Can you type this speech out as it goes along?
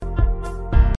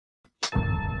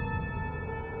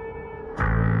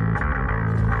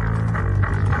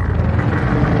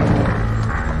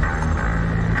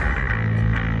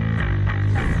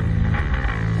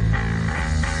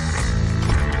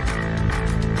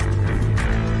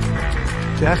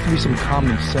There has to be some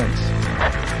common sense.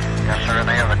 Yes, sir.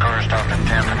 They have the car stopped at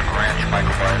 10th and Ranch,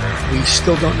 Michael Byler. We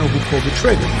still don't know who pulled the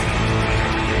trigger.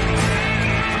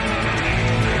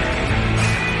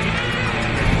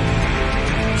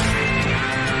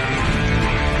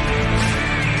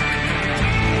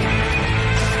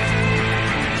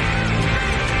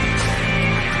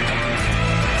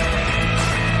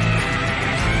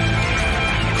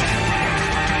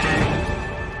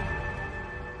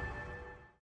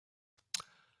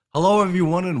 Hello,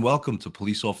 everyone, and welcome to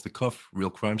Police Off the Cuff, Real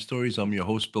Crime Stories. I'm your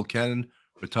host, Bill Cannon,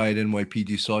 retired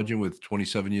NYPD Sergeant with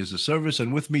 27 years of service.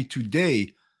 And with me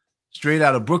today, straight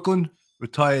out of Brooklyn,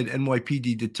 retired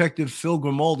NYPD Detective Phil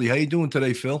Grimaldi. How you doing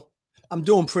today, Phil? I'm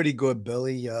doing pretty good,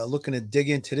 Billy. Looking to dig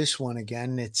into this one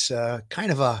again. It's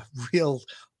kind of a real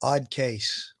odd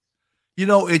case. You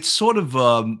know, it's sort of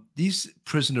these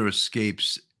prisoner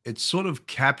escapes, it sort of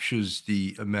captures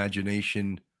the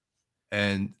imagination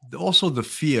and also the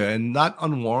fear, and not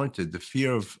unwarranted, the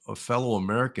fear of fellow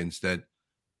Americans that,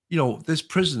 you know, there's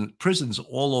prisons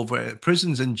all over,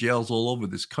 prisons and jails all over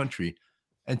this country.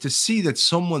 And to see that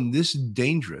someone this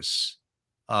dangerous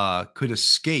could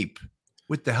escape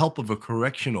with the help of a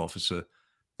correction officer,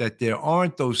 that there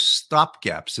aren't those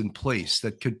stopgaps in place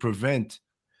that could prevent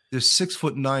this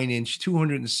 6'9",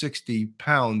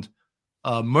 260-pound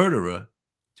murderer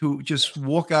to just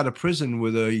walk out of prison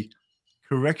with a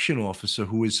correction officer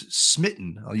who is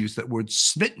smitten, I'll use that word,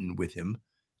 smitten with him,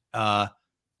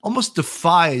 almost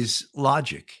defies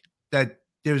logic that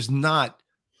there's not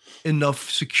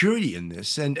enough security in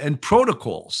this and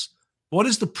protocols. What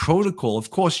is the protocol? Of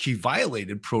course, she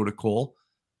violated protocol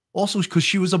also because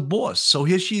she was a boss. So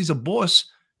here she is, a boss.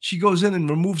 She goes in and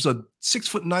removes a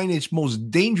 6'9"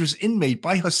 most dangerous inmate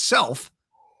by herself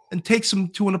and takes him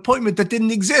to an appointment that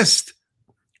didn't exist.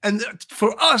 And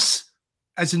for us,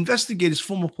 as investigators,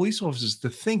 former police officers, to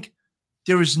think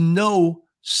there is no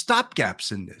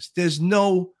stopgaps in this. There's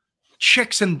no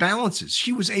checks and balances.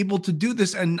 She was able to do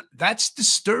this, and that's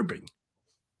disturbing.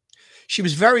 She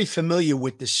was very familiar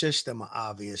with the system,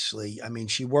 obviously. I mean,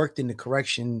 she worked in the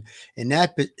correction in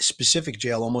that specific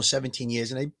jail almost 17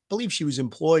 years, and I believe she was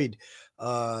employed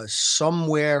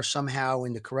somewhere, somehow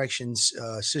in the corrections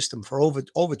system for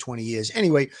over 20 years.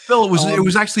 Anyway, Phil, it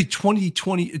was actually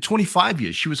 25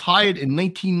 years. She was hired in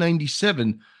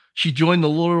 1997. She joined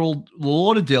the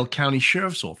Lauderdale County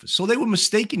Sheriff's Office. So they were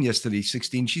mistaken yesterday,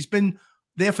 16. She's been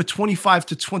there for 25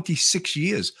 to 26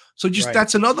 years. So just Right.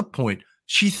 That's another point.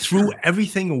 She threw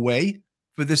everything away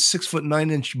for this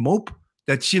 6'9" mope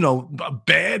that's, you know, a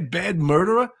bad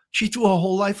murderer. She threw her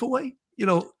whole life away. You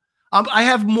know, I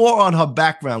have more on her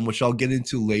background, which I'll get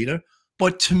into later.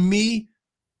 But to me,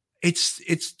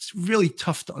 it's really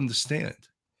tough to understand.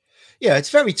 Yeah, it's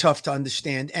very tough to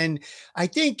understand. And I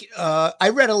think I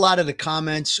read a lot of the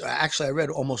comments. Actually, I read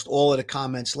almost all of the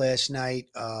comments last night.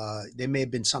 There may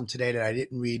have been some today that I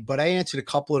didn't read, but I answered a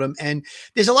couple of them. And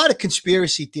there's a lot of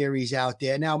conspiracy theories out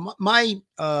there. Now, my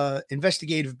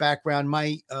investigative background,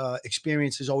 my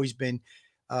experience has always been,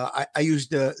 I use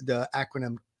the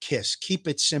acronym KISS, keep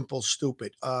it simple,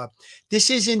 stupid.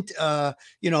 This isn't,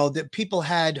 that people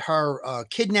had her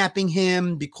kidnapping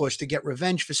him because to get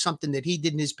revenge for something that he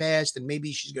did in his past, and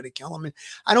maybe she's going to kill him. And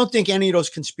I don't think any of those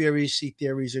conspiracy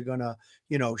theories are going to,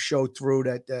 show through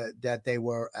that they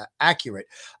were accurate.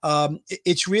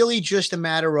 It's really just a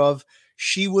matter of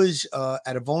she was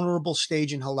at a vulnerable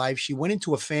stage in her life. She went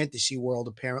into a fantasy world,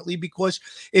 apparently, because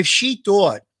if she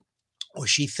thought, or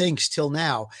she thinks till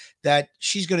now, that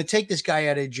she's going to take this guy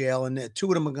out of jail and the two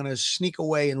of them are going to sneak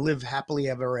away and live happily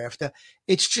ever after,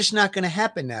 it's just not going to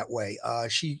happen that way.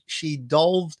 She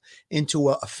delved into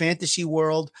a fantasy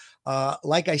world.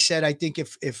 Like I said, I think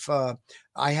if I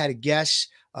had a guess,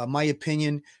 my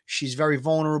opinion, she's very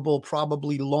vulnerable,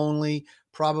 probably lonely,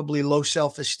 probably low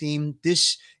self-esteem.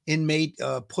 This inmate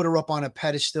put her up on a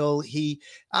pedestal.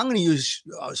 I'm going to use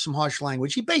some harsh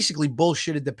language. He basically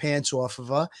bullshitted the pants off of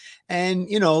her. And,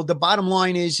 the bottom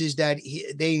line is that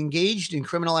they engaged in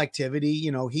criminal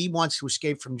activity. He wants to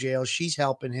escape from jail. She's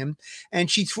helping him. And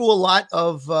she threw a lot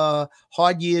of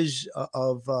hard years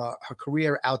of her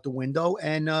career out the window.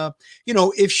 And,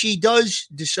 if she does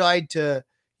decide to,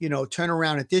 turn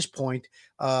around at this point,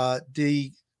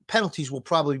 the penalties will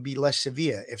probably be less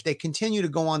severe. If they continue to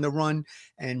go on the run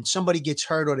and somebody gets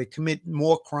hurt or they commit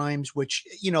more crimes, which,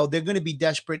 they're going to be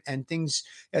desperate and things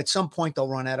at some point they'll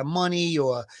run out of money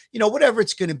or, whatever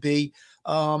it's going to be.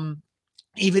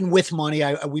 Even with money,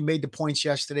 we made the points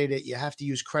yesterday that you have to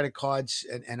use credit cards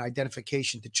and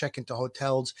identification to check into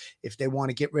hotels. If they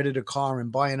want to get rid of the car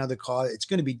and buy another car, it's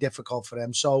going to be difficult for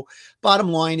them. So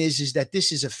bottom line is that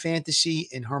this is a fantasy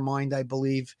in her mind, I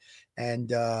believe.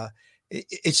 And,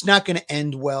 it's not going to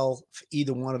end well for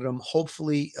either one of them.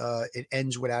 Hopefully, it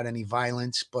ends without any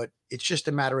violence, but it's just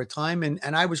a matter of time. And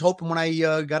I was hoping when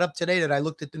I got up today that I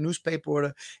looked at the newspaper or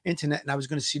the internet and I was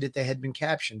going to see that they had been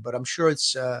captioned. But I'm sure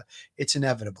it's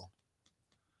inevitable.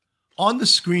 On the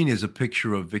screen is a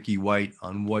picture of Vicky White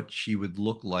on what she would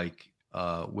look like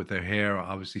with her hair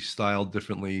obviously styled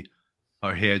differently.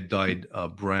 Her hair dyed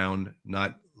brown,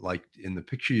 not like in the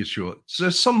picture you saw. So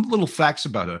there's some little facts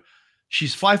about her.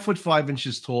 She's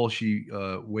 5'5" tall. She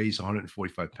weighs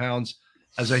 145 pounds.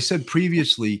 As I said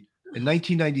previously, in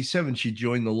 1997, she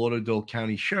joined the Lauderdale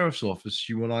County Sheriff's Office.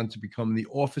 She went on to become the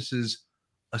office's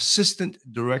Assistant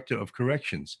Director of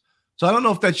Corrections. So I don't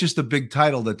know if that's just a big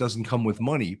title that doesn't come with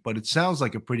money, but it sounds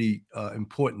like a pretty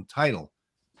important title.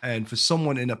 And for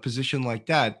someone in a position like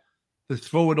that, to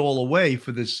throw it all away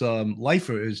for this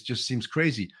lifer just seems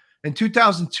crazy. In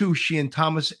 2002, she and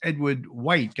Thomas Edward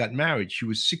White got married. She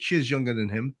was 6 years younger than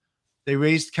him. They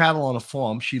raised cattle on a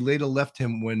farm. She later left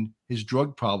him when his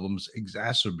drug problems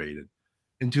exacerbated.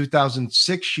 In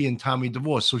 2006, she and Tommy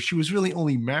divorced. So she was really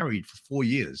only married for 4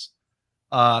 years.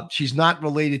 She's not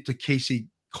related to Casey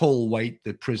Cole White,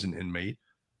 the prison inmate.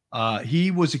 He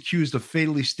was accused of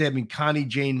fatally stabbing Connie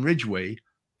Jane Ridgway,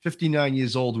 59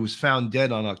 years old, who was found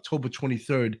dead on October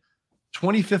 23rd,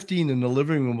 2015 in the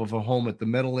living room of her home at the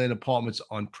Meadowland Apartments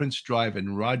on Prince Drive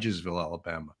in Rogersville,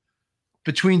 Alabama.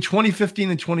 Between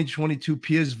 2015 and 2022,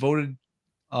 peers voted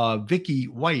Vicky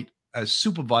White as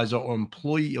Supervisor or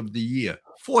Employee of the Year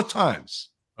 4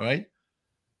 times. All right.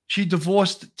 She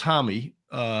divorced Tommy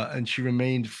and she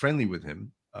remained friendly with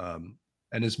him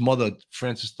and his mother,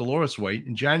 Frances Dolores White.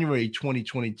 In January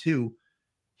 2022,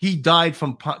 he died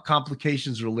from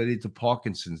complications related to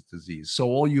Parkinson's disease. So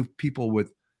all you people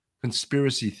with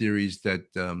conspiracy theories that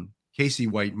Casey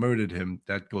White murdered him,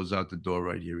 that goes out the door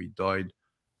right here. He died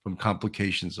from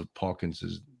complications of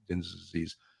Parkinson's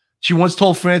disease. She once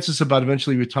told Frances about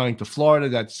eventually retiring to Florida.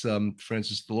 That's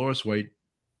Frances Dolores White.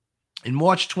 In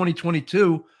March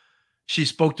 2022, she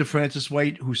spoke to Frances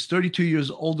White, who's 32 years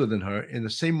older than her. In the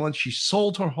same month, she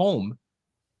sold her home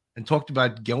and talked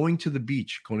about going to the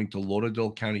beach, according to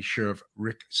Lauderdale County Sheriff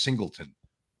Rick Singleton.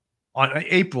 On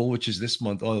April, which is this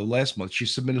month or last month, she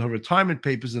submitted her retirement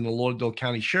papers in the Lauderdale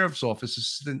County Sheriff's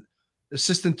Office,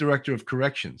 Assistant Director of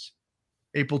Corrections.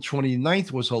 April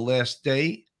 29th was her last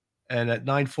day, and at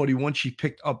 9:41, she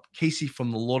picked up Casey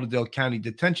from the Lauderdale County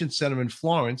Detention Center in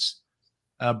Florence,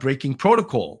 breaking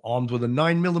protocol. Armed with a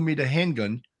 9mm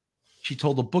handgun, she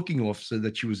told the booking officer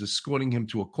that she was escorting him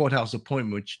to a courthouse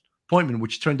appointment,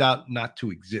 which turned out not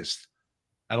to exist.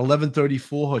 At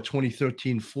 11:34, her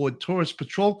 2013 Ford Taurus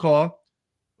patrol car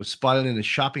was spotted in a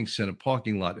shopping center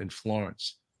parking lot in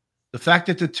Florence. The fact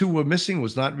that the two were missing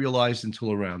was not realized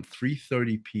until around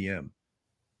 3:30 p.m.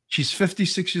 She's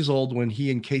 56 years old when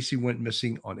he and Casey went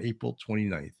missing on April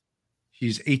 29th.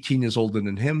 She's 18 years older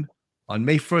than him. On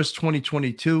May 1st,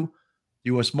 2022,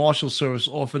 the U.S. Marshal Service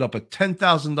offered up a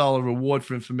 $10,000 reward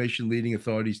for information leading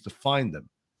authorities to find them.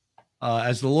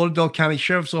 As the Lauderdale County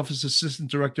Sheriff's Office Assistant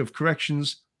Director of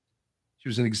Corrections, she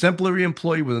was an exemplary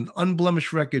employee with an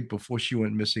unblemished record before she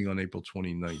went missing on April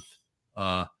 29th.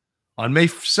 On May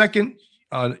 2nd,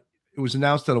 it was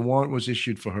announced that a warrant was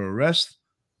issued for her arrest.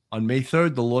 On May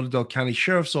 3rd, the Lauderdale County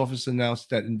Sheriff's Office announced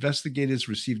that investigators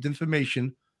received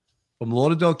information from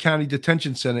Lauderdale County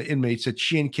Detention Center inmates that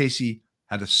she and Casey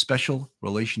had a special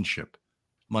relationship.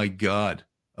 My God.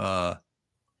 They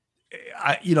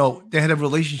had a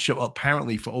relationship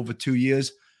apparently for over 2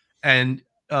 years. And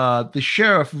the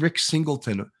sheriff, Rick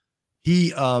Singleton,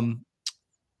 he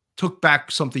took back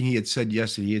something he had said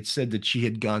yesterday. He had said that she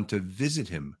had gone to visit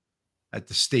him at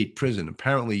the state prison.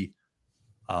 Apparently,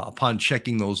 upon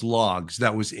checking those logs,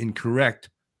 that was incorrect.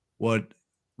 What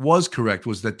was correct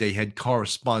was that they had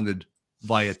corresponded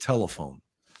via telephone.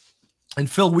 And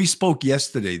Phil, we spoke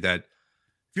yesterday that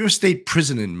if you're a state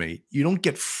prison inmate, you don't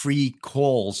get free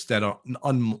calls that are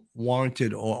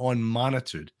unwarranted or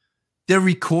unmonitored. They're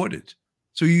recorded.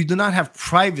 So you do not have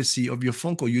privacy of your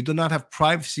phone call. You do not have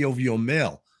privacy over your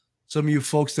mail. Some of you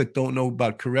folks that don't know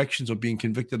about corrections or being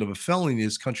convicted of a felony in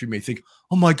this country may think,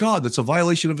 oh my God, that's a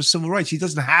violation of his civil rights. He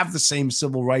doesn't have the same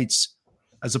civil rights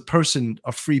as a person,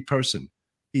 a free person.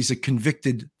 He's a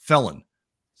convicted felon.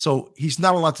 So he's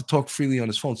not allowed to talk freely on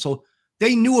his phone. So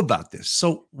they knew about this.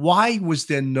 So why was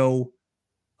there no,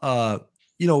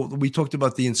 we talked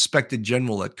about the Inspector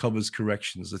General that covers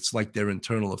corrections. It's like their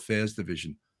internal affairs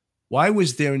division. Why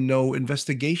was there no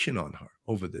investigation on her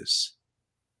over this?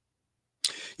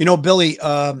 Billy,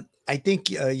 I think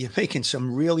you're making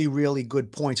some really, really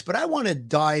good points, but I want to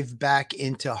dive back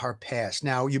into her past.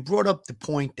 Now, you brought up the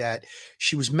point that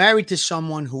she was married to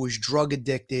someone who was drug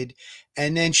addicted,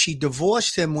 and then she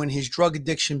divorced him when his drug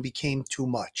addiction became too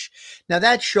much. Now,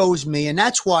 that shows me, and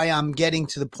that's why I'm getting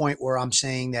to the point where I'm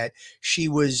saying that she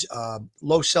was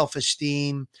low self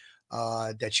esteem,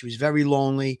 that she was very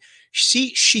lonely.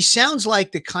 She sounds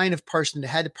like the kind of person that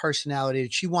had the personality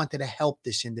that she wanted to help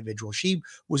this individual. She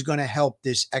was going to help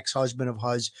this ex-husband of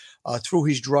hers through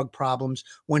his drug problems.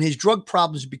 When his drug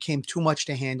problems became too much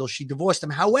to handle, she divorced him.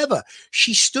 However,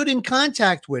 she stood in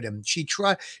contact with him. She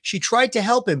tried to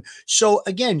help him. So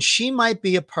again, she might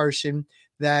be a person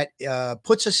that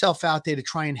puts herself out there to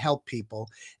try and help people.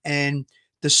 And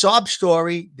the sob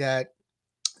story that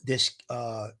this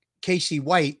Casey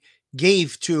White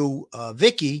gave to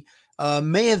Vicky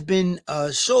may have been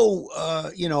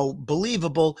so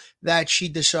believable that she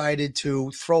decided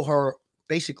to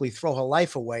basically throw her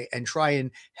life away and try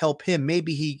and help him.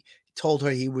 Maybe he told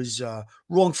her he was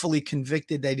wrongfully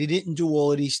convicted, that he didn't do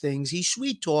all of these things. He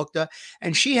sweet talked her,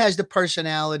 and she has the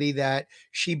personality that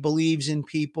she believes in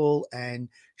people and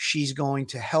she's going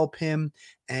to help him.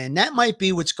 And that might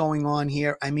be what's going on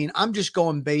here. I mean, I'm just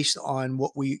going based on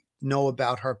what we know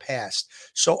about her past.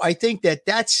 So I think that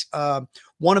that's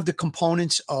one of the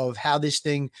components of how this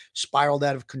thing spiraled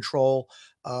out of control.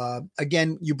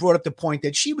 Again, you brought up the point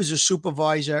that she was a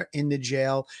supervisor in the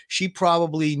jail. She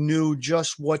probably knew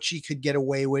just what she could get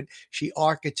away with. She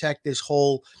architected this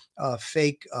whole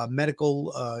fake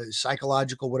medical,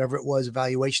 psychological, whatever it was,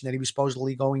 evaluation that he was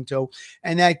supposedly going to.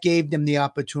 And that gave them the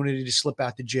opportunity to slip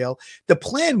out to jail. The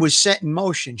plan was set in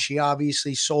motion. She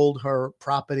obviously sold her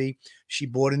property. She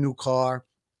bought a new car.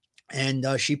 And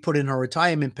she put in her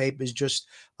retirement papers just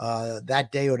that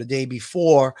day or the day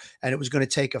before, and it was going to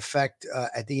take effect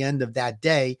at the end of that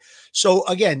day. So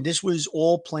again, this was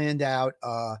all planned out.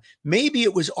 Maybe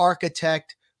it was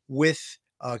architect with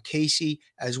Casey,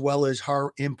 as well as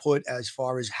her input as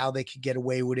far as how they could get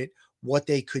away with it, what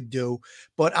they could do.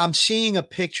 But I'm seeing a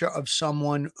picture of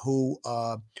someone who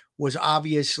was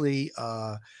obviously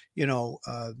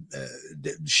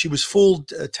she was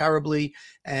fooled terribly.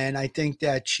 And I think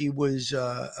that she was,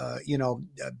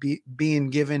 being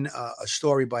given a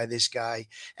story by this guy.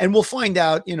 And we'll find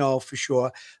out, for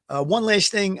sure. One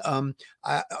last thing.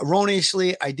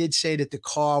 Erroneously, I did say that the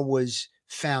car was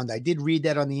found. I did read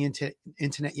that on the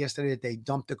internet yesterday that they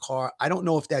dumped the car. I don't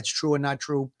know if that's true or not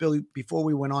true. Billy, before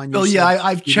we went on,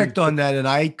 I've checked on that, and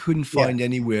I couldn't find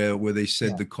anywhere where they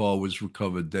said the car was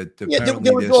recovered. That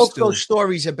there was also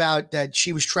stories about that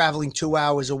she was traveling 2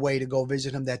 hours away to go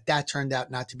visit him. That turned out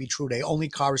not to be true. They only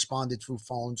corresponded through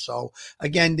phone. So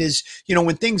again, there's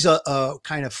when things are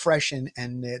kind of fresh and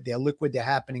they're liquid, they're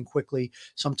happening quickly.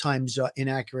 Sometimes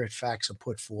inaccurate facts are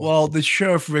put forth. Well, the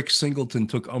sheriff Rick Singleton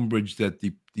took umbrage that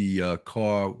the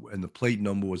car and the plate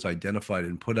number was identified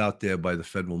and put out there by the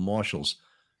federal marshals.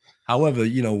 However,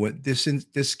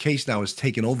 this case now is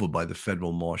taken over by the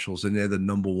federal marshals, and they're the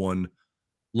number one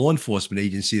law enforcement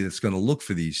agency that's going to look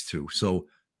for these two. So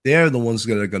they're the ones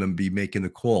that are going to be making the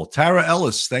call. Tara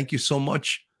Ellis, thank you so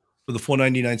much for the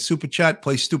 $4.99 super chat.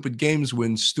 Play stupid games,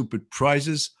 win stupid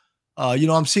prizes.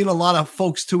 I'm seeing a lot of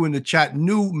folks too in the chat.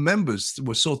 New members.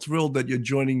 We're so thrilled that you're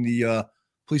joining the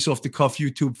Police Off the Cuff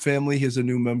YouTube family. Here's a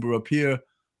new member up here.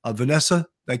 Vanessa,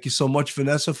 thank you so much,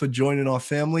 Vanessa, for joining our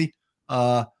family.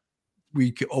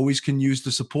 We always can use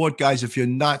the support. Guys, if you're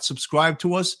not subscribed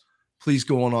to us, please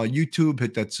go on our YouTube,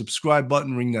 hit that subscribe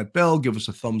button, ring that bell, give us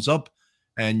a thumbs up,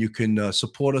 and you can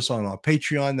support us on our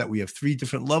Patreon that we have 3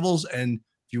 different levels. And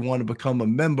if you want to become a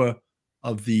member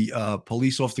of the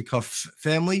Police Off the Cuff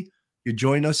family, you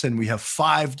join us, and we have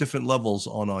 5 different levels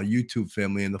on our YouTube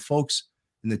family. And the folks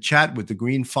in the chat with the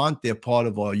green font, they're part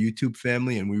of our YouTube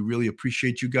family, and we really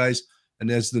appreciate you guys. And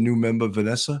there's the new member,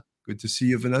 Vanessa. Good to see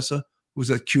you, Vanessa. Who's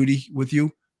that cutie with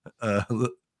you?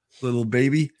 Little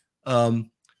baby.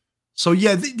 So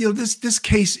yeah, this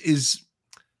case is,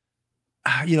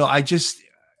 I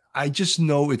just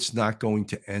know it's not going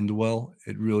to end well.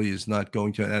 It really is not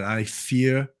going to. And I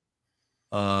fear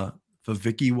for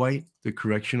Vicky White, the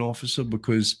correction officer,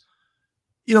 because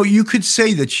you could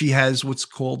say that she has what's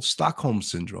called Stockholm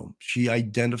syndrome. She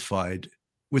identified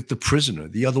with the prisoner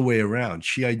the other way around.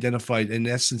 She identified, in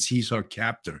essence, he's her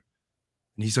captor.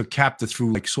 And he's her captor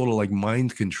through sort of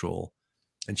mind control.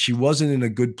 And she wasn't in a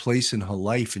good place in her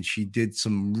life, and she did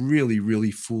some really,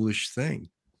 really foolish thing.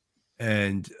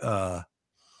 And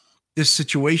this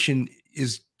situation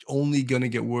is only going to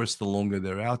get worse the longer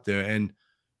they're out there. And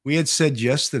we had said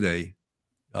yesterday,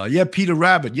 Peter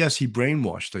Rabbit, yes, he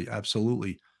brainwashed her,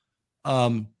 absolutely.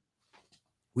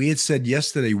 We had said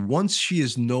yesterday, once she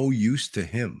is no use to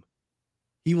him,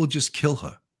 he will just kill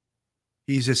her.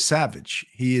 He's a savage.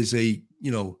 He is a,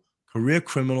 career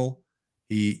criminal.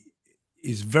 He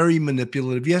is very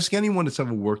manipulative. You ask anyone that's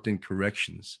ever worked in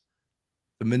corrections,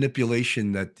 the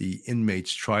manipulation that the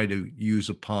inmates try to use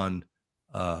upon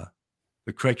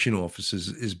the correction officers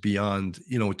is beyond,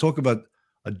 talk about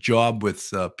a job with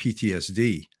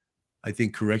PTSD. I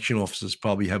think correction officers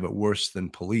probably have it worse than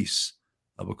police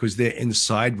because they're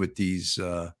inside with these,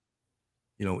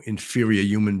 inferior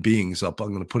human beings up. I'm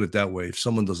going to put it that way. If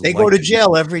someone doesn't, they go to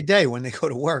jail every day when they go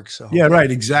to work. So yeah,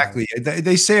 right, exactly.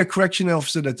 They say a correction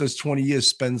officer that does 20 years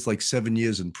spends like 7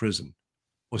 years in prison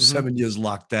or 7 years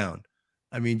locked down.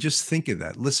 I mean, just think of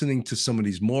that. Listening to some of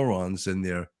these morons and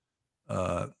their,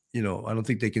 I don't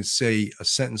think they can say a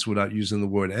sentence without using the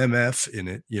word MF in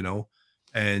it,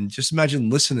 and just imagine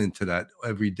listening to that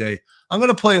every day. I'm going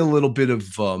to play a little bit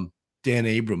of Dan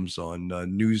Abrams on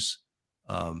News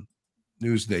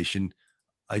Nation.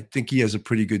 I think he has a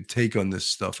pretty good take on this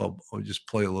stuff. I'll just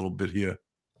play a little bit here.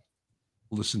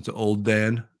 Listen to old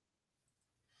Dan.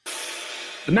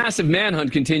 The massive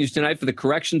manhunt continues tonight for the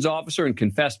corrections officer and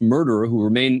confessed murderer who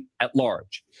remain at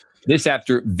large. This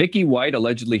after Vicky White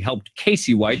allegedly helped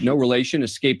Casey White, no relation,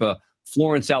 escape a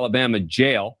Florence, Alabama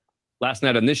jail. Last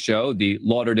night on this show, the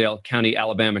Lauderdale County,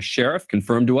 Alabama sheriff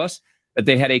confirmed to us that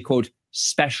they had a, quote,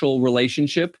 special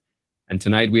relationship. And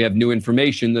tonight we have new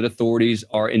information that authorities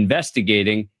are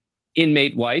investigating.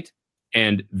 Inmate White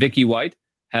and Vicky White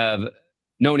have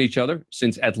known each other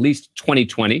since at least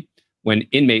 2020, when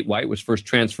inmate White was first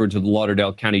transferred to the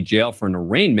Lauderdale County Jail for an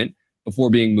arraignment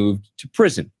before being moved to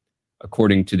prison.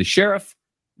 According to the sheriff,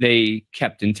 they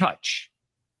kept in touch.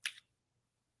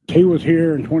 He was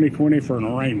here in 2020 for an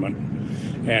arraignment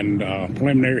and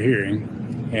preliminary hearing.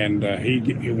 And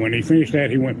when he finished that,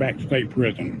 he went back to state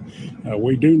prison.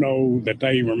 We do know that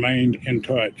they remained in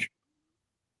touch.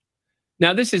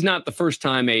 Now, this is not the first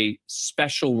time a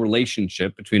special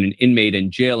relationship between an inmate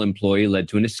and jail employee led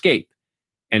to an escape.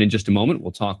 And in just a moment,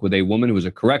 we'll talk with a woman who was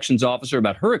a corrections officer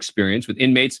about her experience with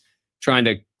inmates trying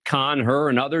to con her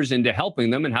and others into helping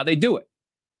them and how they do it.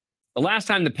 The last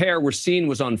time the pair were seen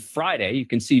was on Friday. You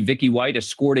can see Vicky White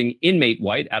escorting inmate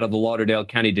White out of the Lauderdale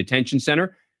County Detention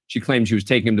Center. She claimed she was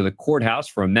taking him to the courthouse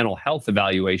for a mental health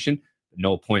evaluation, but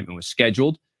no appointment was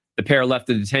scheduled. The pair left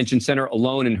the detention center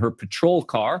alone in her patrol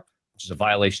car, which is a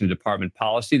violation of department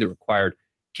policy that required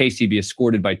Casey be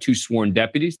escorted by 2 sworn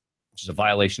deputies, which is a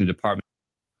violation of department.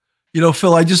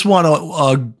 Phil, I just want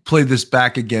to play this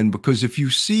back again, because if you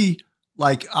see,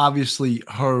 like, obviously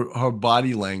her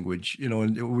body language,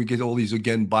 and we get all these,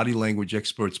 again, body language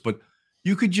experts, but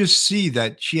you could just see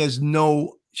that she's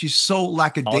so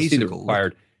lackadaisical. Policy that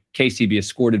required Casey be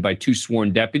escorted by 2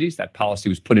 sworn deputies. That policy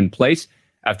was put in place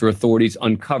after authorities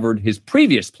uncovered his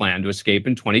previous plan to escape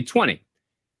in 2020.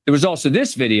 There was also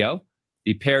this video,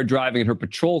 the pair driving in her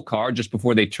patrol car just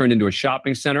before they turned into a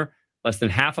shopping center less than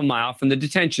half a mile from the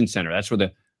detention center. That's where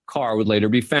the car would later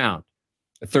be found.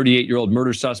 A 38-year-old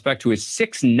murder suspect who is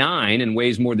 6'9" and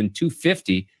weighs more than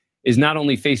 250 is not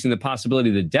only facing the possibility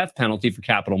of the death penalty for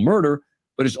capital murder,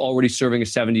 but is already serving a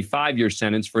 75-year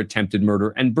sentence for attempted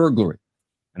murder and burglary.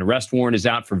 An arrest warrant is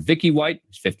out for Vicky White,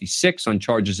 who's 56, on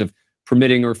charges of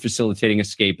permitting or facilitating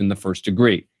escape in the first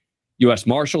degree. U.S.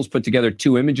 Marshals put together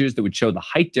 2 images that would show the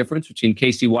height difference between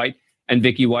Casey White and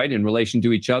Vicky White in relation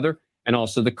to each other, and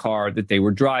also the car that they were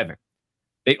driving.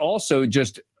 They also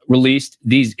just released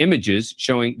these images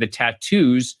showing the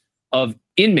tattoos of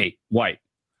inmate White.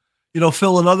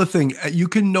 Phil, another thing, you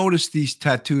can notice these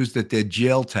tattoos that they're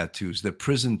jail tattoos, they're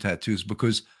prison tattoos,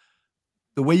 because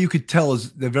the way you could tell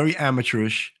is they're very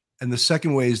amateurish. And the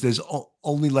second way is there's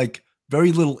only like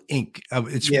very little ink.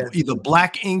 It's either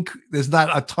black ink. There's not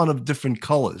a ton of different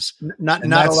colors. Not a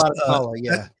lot of color.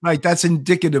 Yeah. Right. That's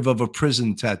indicative of a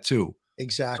prison tattoo.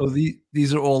 Exactly. So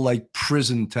these are all like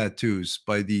prison tattoos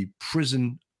by the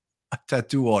prison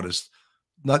tattoo artist.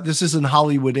 This isn't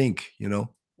Hollywood ink,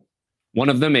 One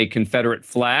of them, a Confederate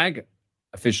flag.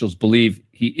 Officials believe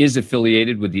he is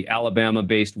affiliated with the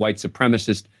Alabama-based white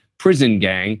supremacist prison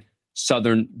gang,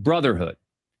 Southern Brotherhood.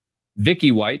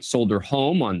 Vicky White sold her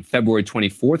home on February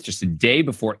 24th, just a day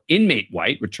before inmate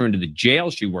White returned to the jail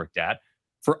she worked at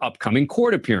for upcoming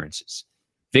court appearances.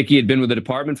 Vicky had been with the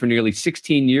department for nearly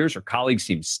 16 years. Her colleagues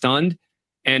seemed stunned.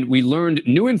 And we learned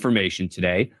new information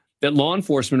today that law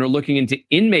enforcement are looking into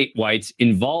inmate White's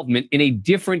involvement in a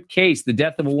different case, the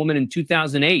death of a woman in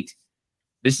 2008.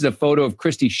 This is a photo of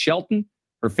Christy Shelton.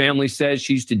 Her family says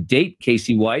she used to date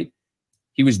Casey White.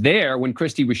 He was there when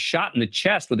Christy was shot in the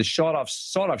chest with a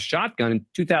sawed-off shotgun in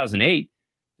 2008.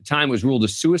 The time was ruled a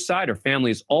suicide. Her family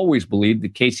has always believed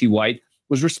that Casey White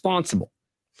was responsible.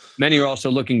 Many are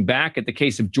also looking back at the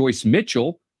case of Joyce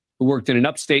Mitchell, who worked in an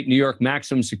upstate New York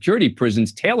maximum security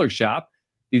prison's tailor shop.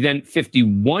 The then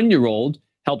 51-year-old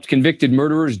helped convicted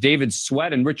murderers David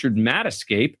Sweat and Richard Matt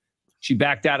escape. She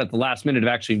backed out at the last minute of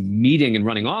actually meeting and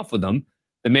running off with them.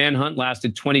 The manhunt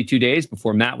lasted 22 days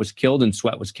before Matt was killed and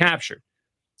Sweat was captured.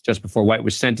 Just before White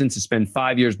was sentenced to spend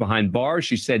 5 years behind bars,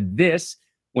 she said this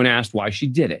when asked why she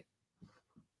did it.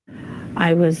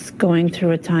 I was going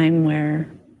through a time where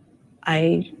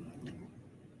I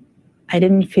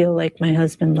didn't feel like my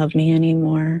husband loved me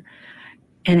anymore.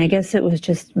 And I guess it was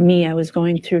just me. I was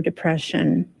going through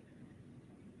depression.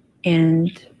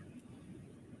 And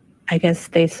I guess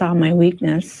they saw my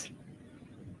weakness.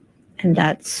 And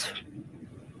that's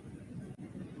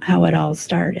how it all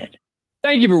started.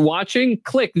 Thank you for watching.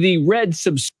 Click the red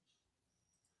subscribe.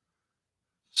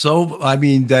 So, I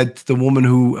mean, that the woman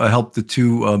who helped the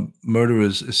two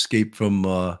murderers escape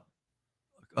from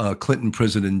Clinton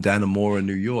prison in Dannemora,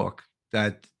 New York,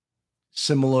 that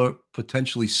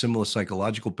potentially similar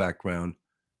psychological background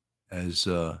as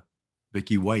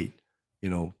Vicky White. You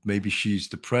know, maybe she's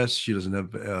depressed. She doesn't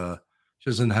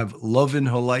have love in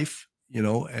her life. You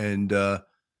know, and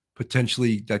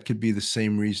potentially that could be the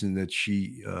same reason that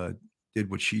she did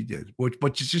what she did.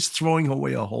 But just throwing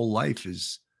away her whole life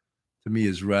is, to me,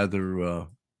 is rather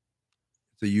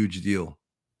it's a huge deal.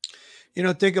 You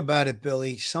know, think about it,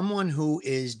 Billy. Someone who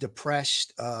is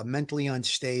depressed, mentally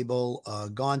unstable,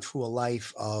 gone through a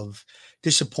life of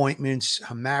disappointments,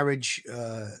 her marriage,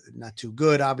 not too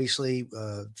good, obviously,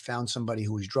 found somebody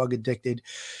who was drug addicted.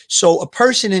 So a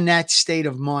person in that state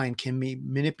of mind can be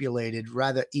manipulated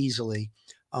rather easily.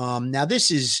 Now,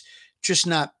 this is just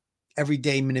not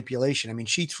everyday manipulation. I mean,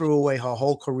 she threw away her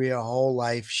whole career, her whole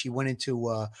life. She went into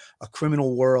a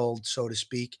criminal world, so to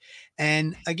speak.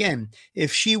 And again,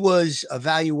 if she was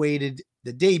evaluated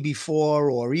the day before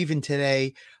or even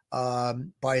today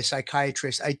by a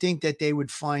psychiatrist, I think that they would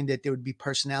find that there would be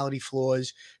personality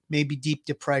flaws, maybe deep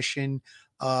depression,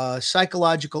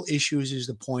 psychological issues is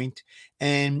the point.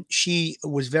 And she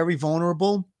was very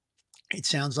vulnerable, it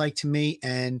sounds like to me,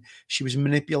 and she was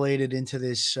manipulated into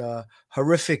this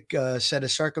horrific set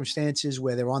of circumstances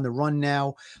where they're on the run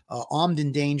now, armed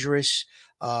and dangerous.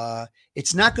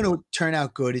 It's not going to turn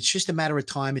out good. It's just a matter of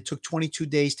time. It took 22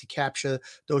 days to capture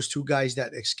those two guys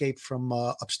that escaped from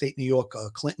upstate New York,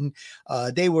 Clinton.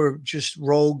 They were just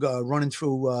rogue, running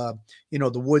through,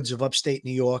 the woods of upstate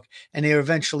New York, and they were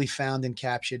eventually found and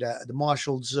captured. The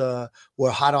marshals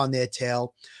were hot on their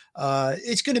tail.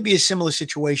 It's going to be a similar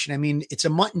situation. I mean, it's a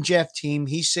Mutt and Jeff team.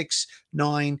 He's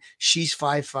 6'9", she's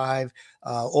 5'5".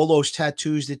 All those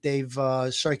tattoos that they've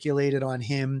circulated on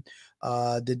him,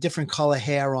 the different color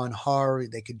hair on her,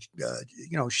 they could,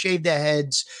 shave their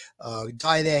heads,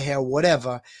 dye their hair,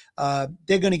 whatever.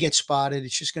 They're going to get spotted.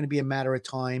 It's just going to be a matter of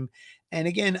time. And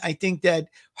again, I think that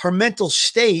her mental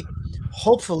state,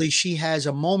 hopefully she has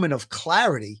a moment of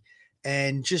clarity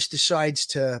and just decides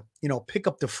to, pick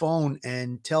up the phone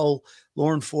and tell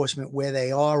law enforcement where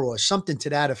they are or something to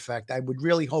that effect. I would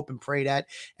really hope and pray that,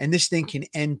 and this thing can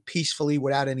end peacefully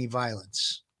without any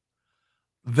violence.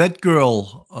 Vet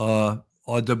girl,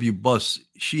 R.W. Bus,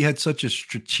 she had such a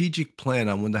strategic plan.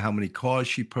 I wonder how many cars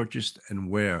she purchased and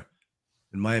where.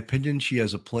 In my opinion, she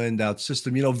has a planned out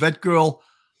system. Vet girl,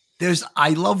 I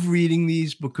love reading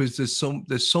these because there's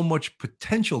so much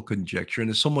potential conjecture and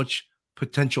there's so much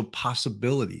potential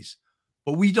possibilities,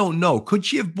 but we don't know. Could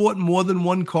she have bought more than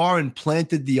one car and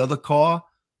planted the other car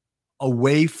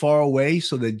far away,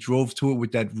 so they drove to it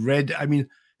with that red? I mean,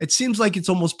 it seems like it's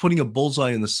almost putting a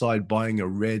bullseye in the side, buying a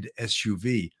red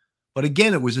SUV. But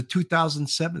again, it was a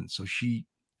 2007, so she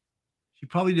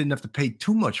probably didn't have to pay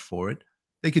too much for it.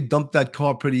 They could dump that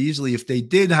car pretty easily if they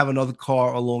did have another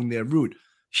car along their route.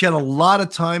 She had a lot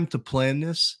of time to plan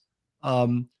this.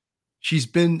 She's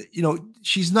been,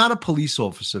 she's not a police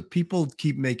officer. People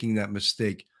keep making that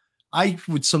mistake. I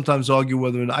would sometimes argue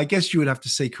whether, and I guess you would have to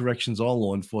say corrections are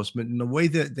law enforcement. In a way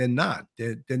that they're not.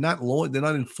 They're not law. They're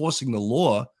not enforcing the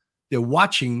law. They're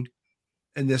watching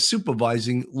and they're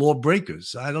supervising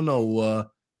lawbreakers. I don't know.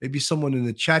 Maybe someone in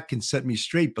the chat can set me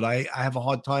straight, but I have a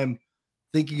hard time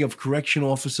thinking of correction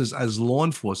officers as law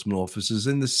enforcement officers.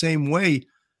 In the same way,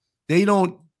 they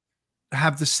don't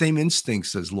have the same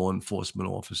instincts as law enforcement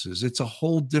officers. It's a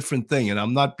whole different thing. And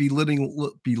I'm not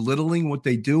belittling what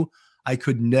they do. I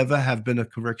could never have been a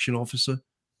correction officer.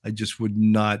 I just would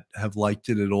not have liked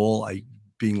it at all.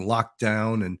 Being locked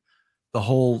down and the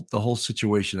whole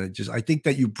situation. I think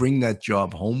that you bring that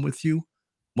job home with you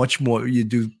much more. You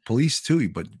do police too,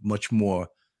 but much more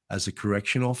as a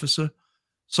correction officer.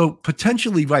 So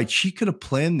potentially, right, she could have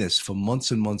planned this for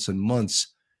months and months and months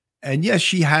And yes,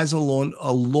 she has a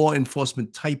law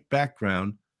enforcement type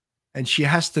background, and she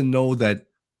has to know that,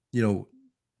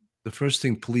 the first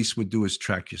thing police would do is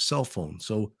track your cell phone.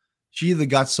 So she either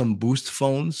got some boost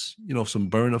phones, some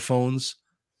burner phones,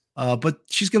 but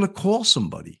she's going to call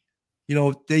somebody.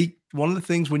 One of the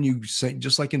things when you say,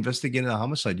 just like investigating a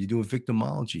homicide, you do a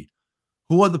victimology.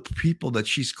 Who are the people that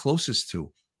she's closest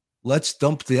to? Let's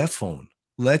dump their phone.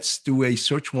 Let's do a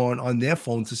search warrant on their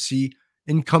phone to see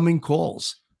incoming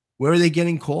calls. Where are they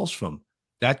getting calls from?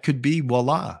 That could be,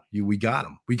 voila, we got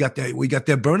them. We got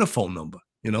their burner phone number,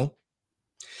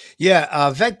 Yeah,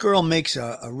 Vet Girl makes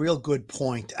a real good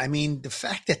point. I mean, the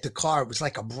fact that the car was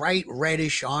like a bright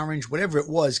reddish orange, whatever it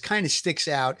was, kind of sticks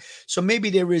out. So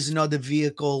maybe there is another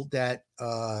vehicle that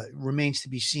remains to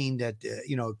be seen that,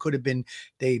 it could have been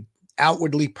they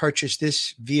outwardly purchased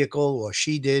this vehicle, or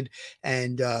she did,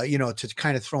 and to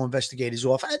kind of throw investigators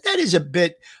off. That is a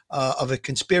bit of a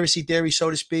conspiracy theory,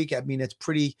 so to speak. I mean, it's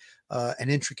pretty an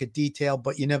intricate detail,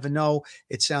 but you never know.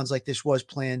 It sounds like this was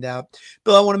planned out.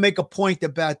 Bill, I want to make a point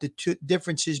about the two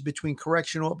differences between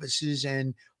correctional officers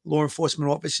and law enforcement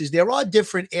officers. There are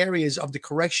different areas of the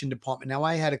correction department. Now,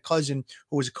 I had a cousin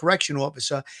who was a correctional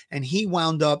officer, and he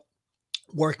wound up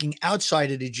working outside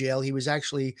of the jail. He was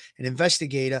actually an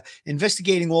investigator,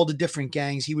 investigating all the different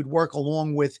gangs. He would work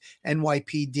along with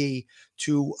NYPD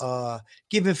to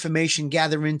give information,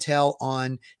 gather intel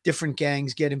on different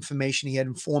gangs, get information. He had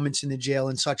informants in the jail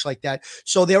and such like that.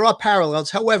 So there are parallels.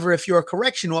 However, if you're a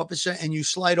correction officer and you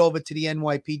slide over to the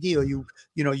NYPD, or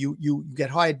you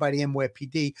get hired by the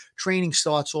NYPD, training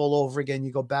starts all over again.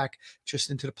 You go back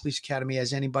just into the police academy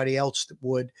as anybody else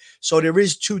would. So there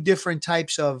is two different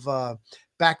types of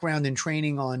background and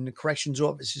training on corrections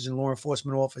officers and law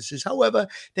enforcement officers. However,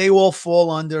 they all fall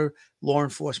under law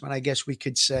enforcement, I guess we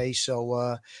could say.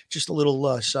 So just a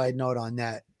little side note on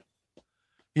that.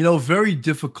 Very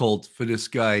difficult for this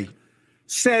guy.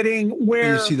 Setting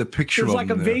where you see the picture there's of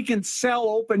like a vacant cell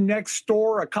open next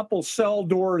door, a couple cell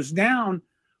doors down,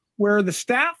 where the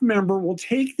staff member will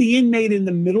take the inmate in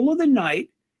the middle of the night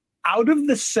out of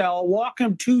the cell, walk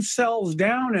him 2 cells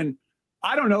down, and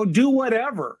I don't know, do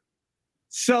whatever.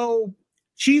 So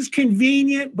she's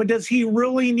convenient, but does he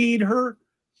really need her?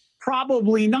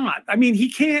 Probably not. I mean,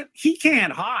 he can't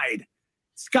hide.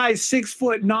 This guy's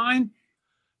 6'9".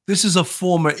 This is a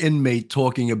former inmate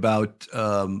talking about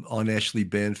on Ashley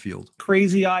Banfield.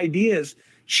 Crazy ideas.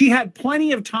 She had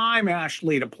plenty of time,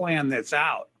 Ashley, to plan this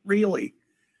out, really.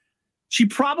 She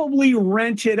probably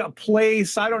rented a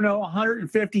place, I don't know,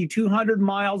 150, 200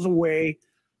 miles away,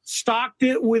 stocked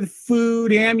it with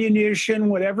food, ammunition,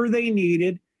 whatever they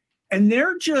needed, and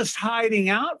they're just hiding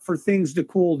out for things to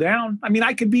cool down. I mean,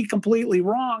 I could be completely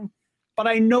wrong, but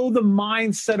I know the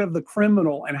mindset of the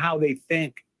criminal and how they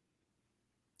think.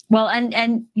 Well,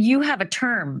 and you have a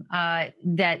term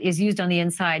that is used on the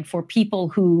inside for people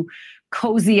who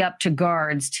cozy up to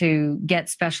guards to get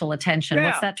special attention. Yeah.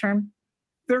 What's that term?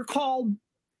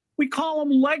 We call them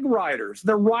leg riders.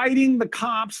 They're riding the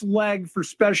cop's leg for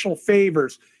special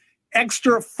favors,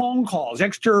 extra phone calls,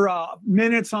 extra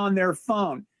minutes on their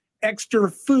phone,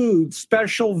 extra food,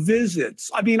 special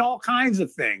visits. I mean, all kinds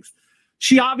of things.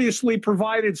 She obviously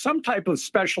provided some type of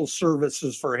special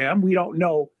services for him. We don't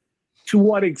know to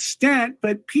what extent,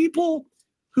 but people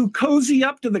who cozy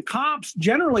up to the cops,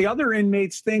 generally other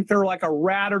inmates think they're like a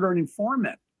rat or an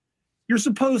informant. You're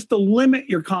supposed to limit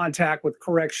your contact with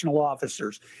correctional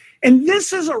officers. And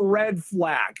this is a red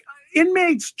flag.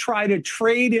 Inmates try to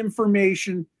trade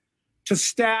information to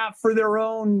staff for their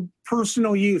own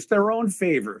personal use, their own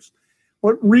favors.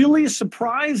 What really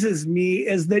surprises me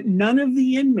is that none of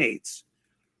the inmates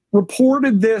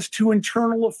reported this to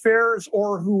internal affairs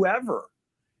or whoever.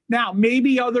 Now,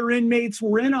 maybe other inmates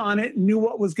were in on it and knew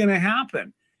what was going to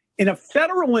happen. In a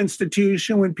federal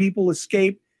institution, when people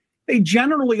escape, they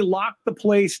generally lock the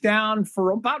place down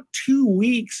for about 2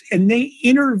 weeks, and they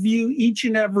interview each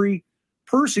and every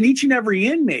person, each and every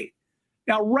inmate.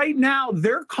 Now, right now,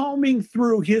 they're combing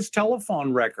through his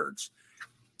telephone records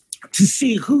to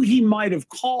see who he might have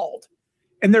called.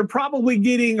 And they're probably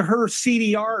getting her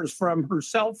CDRs from her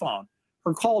cell phone,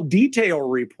 her call detail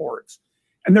reports.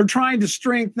 And they're trying to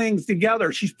string things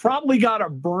together. She's probably got a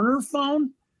burner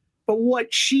phone, but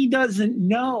what she doesn't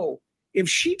know, if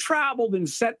she traveled and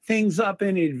set things up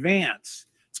in advance,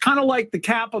 it's kind of like the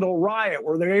Capitol riot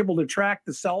where they're able to track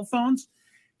the cell phones.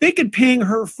 They could ping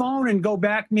her phone and go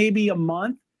back maybe a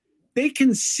month. They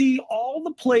can see all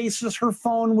the places her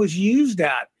phone was used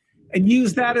at and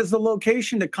use that as the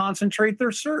location to concentrate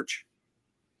their search.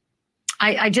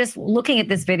 I just, looking at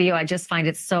this video, I just find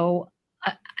it so,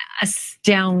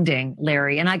 astounding,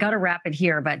 Larry. And I got to wrap it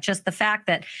here, but just the fact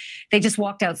that they just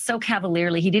walked out so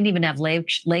cavalierly. He didn't even have leg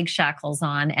shackles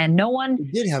on, and no one He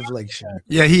did have leg shackles.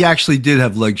 Yeah, he actually did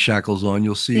have leg shackles on.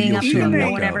 You'll see. seeing You'll up see there, him no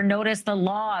walk one ever out. noticed the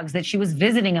logs that she was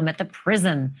visiting him at the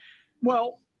prison.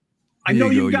 Well, I There know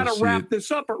you you've go, got you'll to see wrap it. this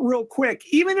up, but real quick,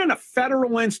 even in a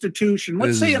federal institution,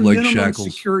 let's There's say his a leg minimum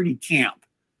shackles. security camp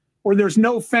where there's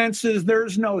no fences,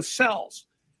 there's no cells.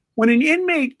 When an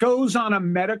inmate goes on a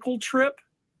medical trip,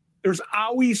 there's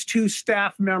always 2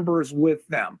 staff members with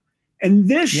them. And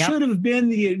this Yep. should have been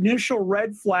the initial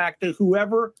red flag to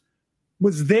whoever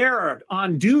was there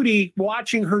on duty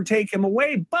watching her take him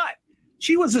away. But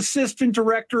she was assistant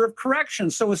director of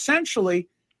corrections. So essentially,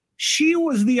 she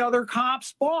was the other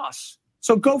cop's boss.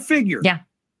 So go figure. Yeah.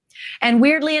 And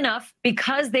weirdly enough,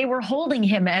 because they were holding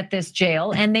him at this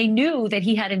jail and they knew that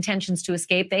he had intentions to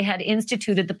escape, they had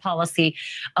instituted the policy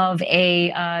of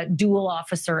a dual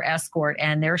officer escort.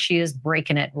 And there she is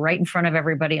breaking it right in front of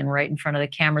everybody and right in front of the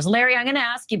cameras. Larry, I'm going to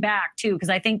ask you back, too, because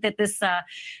I think that this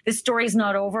story is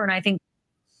not over. And I think,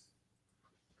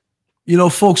 You know,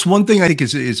 folks, one thing I think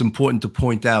is important to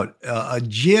point out, a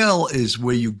jail is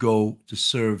where you go to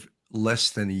serve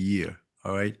less than a year,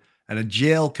 all right? And a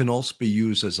jail can also be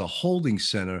used as a holding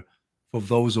center for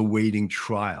those awaiting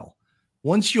trial.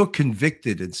 Once you're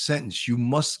convicted and sentenced, you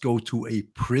must go to a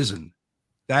prison.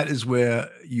 That is where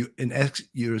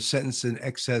you're sentenced in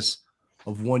excess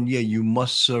of 1 year. You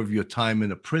must serve your time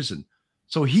in a prison.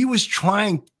 So he was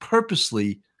trying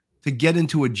purposely to get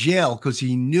into a jail because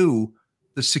he knew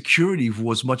the security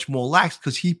was much more lax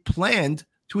because he planned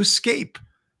to escape.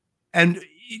 And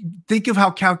think of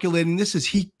how calculating this is.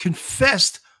 He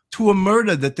confessed to a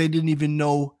murder that they didn't even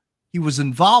know he was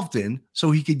involved in,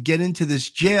 so he could get into this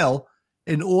jail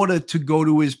in order to go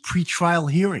to his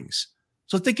pretrial hearings.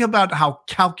 So think about how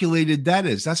calculated that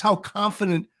is. That's how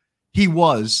confident he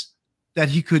was that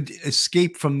he could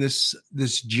escape from this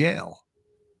jail.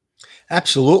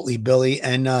 Absolutely, Billy.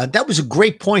 And that was a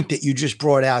great point that you just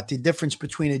brought out. The difference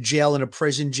between a jail and a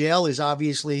prison. Jail is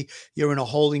obviously you're in a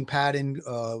holding pattern,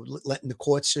 letting the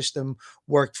court system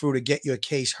work through to get your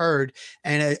case heard.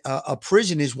 And a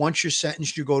prison is once you're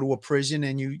sentenced, you go to a prison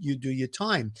and you do your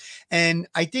time. And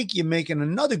I think you're making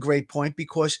another great point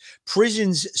because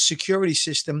prison's security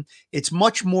system, it's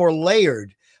much more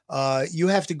layered. You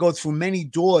have to go through many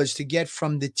doors to get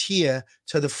from the tier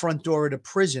to the front door of the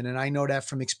prison. And I know that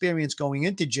from experience going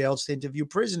into jails to interview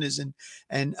prisoners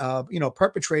and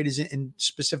perpetrators in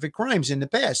specific crimes in the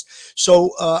past.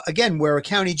 So again, where a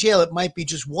county jail, it might be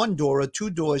just 1 door or 2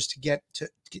 doors to get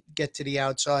to the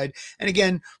outside. And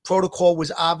again, protocol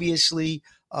was obviously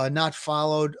not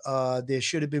followed. There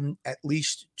should have been at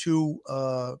least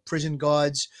 2 prison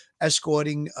guards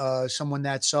escorting someone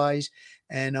that size.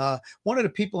 And one of the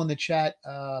people in the chat,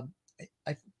 I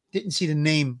didn't see the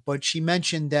name, but she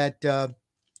mentioned that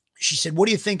she said, what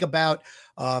do you think about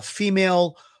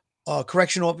female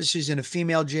correction officers in a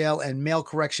female jail and male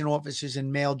correction officers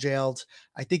in male jails?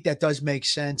 I think that does make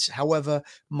sense. However,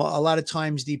 a lot of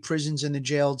times the prisons and the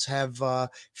jails have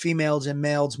females and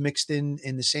males mixed in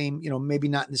the same, maybe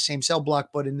not in the same cell block,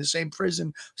 but in the same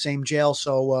prison, same jail.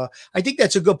 So I think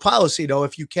that's a good policy, though,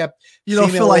 if you kept,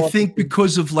 Phil, I think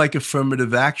because of like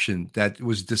affirmative action that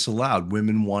was disallowed,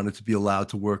 women wanted to be allowed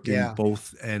to work in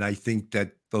both. And I think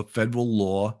that the federal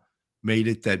law made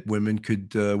it that women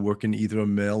could work in either a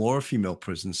male or a female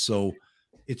prison. So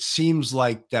it seems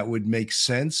like that would make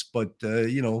sense, but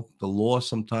the law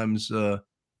sometimes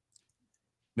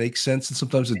makes sense and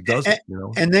sometimes it doesn't.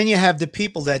 And then you have the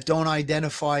people that don't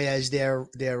identify as their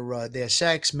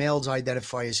sex. Males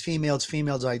identify as females.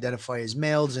 Females identify as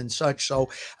males and such. So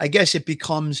I guess it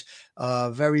becomes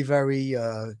very, very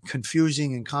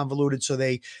confusing and convoluted. So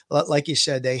they, like you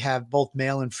said, they have both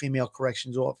male and female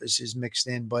corrections officers mixed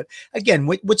in. But again,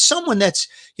 with someone that's,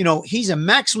 he's a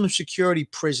maximum security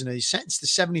prisoner. He's sentenced to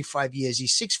 75 years.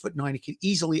 He's 6'9". He could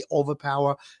easily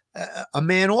overpower a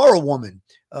man or a woman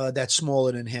that's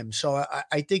smaller than him. So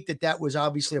I think that was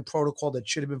obviously a protocol that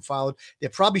should have been followed. There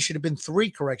probably should have been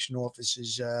 3 correction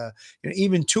officers.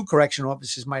 Even 2 correction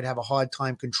officers might have a hard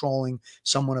time controlling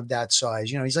someone of that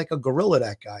size. He's like a gorilla,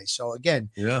 that guy. So again,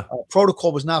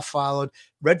 protocol was not followed.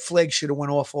 Red flags should have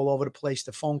went off all over the place.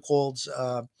 The phone calls,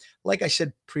 like I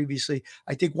said previously,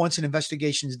 I think once an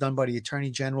investigation is done by the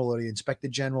attorney general or the inspector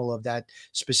general of that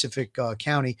specific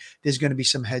county, there's going to be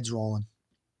some heads rolling.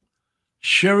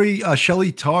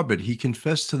 Shelley Tarbett, he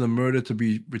confessed to the murder to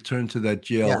be returned to that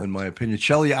jail, in my opinion.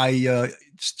 Shelley, I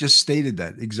just stated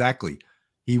that exactly.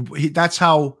 He that's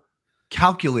how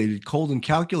cold and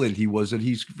calculated he was, that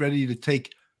he's ready to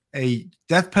take a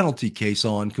death penalty case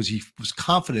on because he was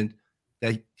confident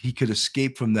that he could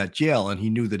escape from that jail, and he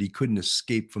knew that he couldn't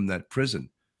escape from that prison.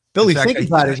 Billy, In fact, think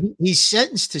about it. He's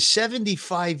sentenced to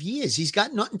 75 years. He's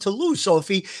got nothing to lose. So if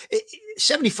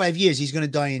 75 years, he's going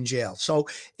to die in jail. So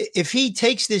if he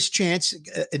takes this chance,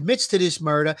 admits to this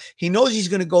murder, he knows he's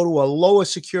going to go to a lower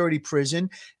security prison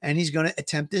and he's going to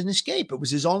attempt an escape. It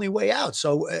was his only way out.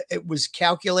 So it was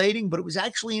calculating, but it was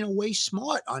actually in a way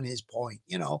smart on his point.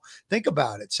 Think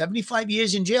about it. 75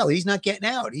 years in jail. He's not getting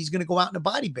out. He's going to go out in a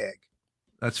body bag.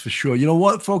 That's for sure. You know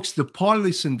what, folks? The part of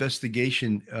this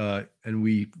investigation, and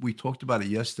we talked about it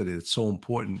yesterday, it's so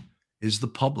important, is the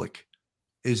public,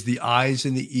 is the eyes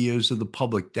and the ears of the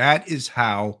public. That is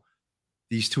how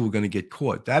these two are going to get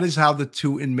caught. That is how the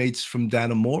two inmates from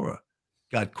Dannemora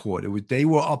got caught. They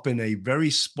were up in a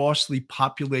very sparsely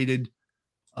populated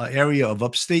area of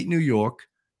upstate New York.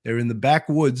 They're in the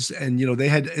backwoods, and they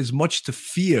had as much to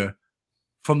fear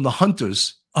from the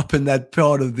hunters up in that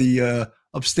part of the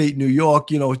upstate New York.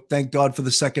 Thank God for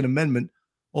the Second Amendment.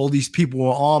 All these people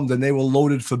were armed and they were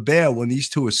loaded for bear when these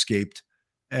two escaped.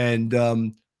 And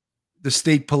the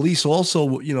state police also,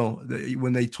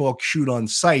 when they talk shoot on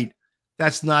sight,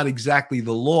 that's not exactly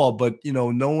the law, but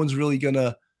no one's really going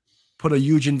to put a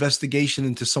huge investigation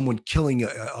into someone killing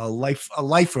a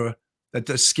lifer that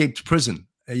escaped prison,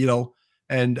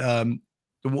 and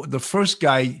the first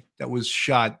guy that was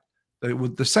shot,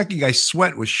 the second guy,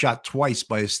 Sweat, was shot twice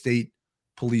by a state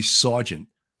police sergeant.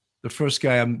 The first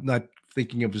guy, I'm not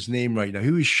thinking of his name right now,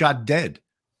 he was shot dead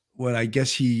when I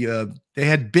guess they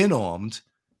had been armed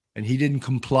and he didn't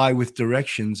comply with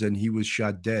directions and he was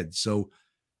shot dead. So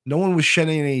no one was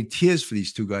shedding any tears for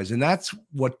these two guys. And that's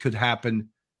what could happen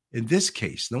in this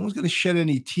case. No one's going to shed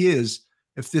any tears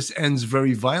if this ends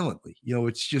very violently.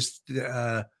 It's just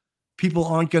people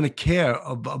aren't going to care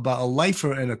about a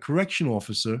lifer and a correction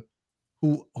officer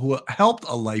who helped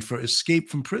a lifer escape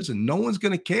from prison. No one's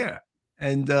going to care.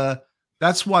 And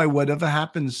that's why whatever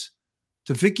happens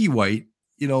to Vicky White,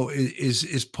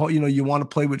 is part, you want to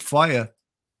play with fire.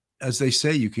 As they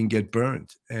say, you can get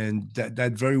burned. And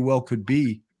that very well could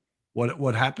be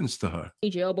what happens to her.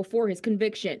 Jail before his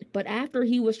conviction. But after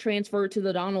he was transferred to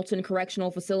the Donaldson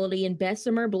Correctional Facility in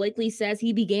Bessemer, Blakely says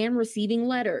he began receiving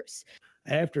letters.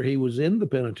 After he was in the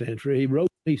penitentiary, he wrote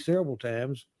me several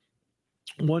times.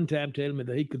 One time telling me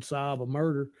that he could solve a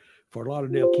murder for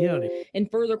Lauderdale County. In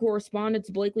further correspondence,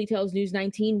 Blakely tells News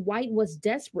 19 White was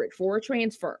desperate for a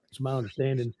transfer. It's my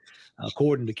understanding,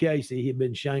 according to Casey, he'd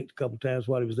been shanked a couple times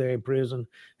while he was there in prison.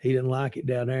 He didn't like it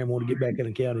down there and wanted to get back in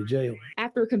the county jail.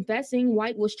 After confessing,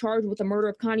 White was charged with the murder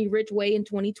of Connie Ridgway in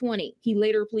 2020. He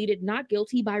later pleaded not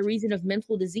guilty by reason of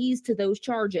mental disease to those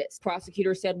charges.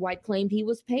 Prosecutors said White claimed he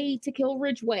was paid to kill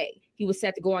Ridgway. He was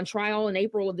set to go on trial in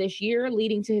April of this year,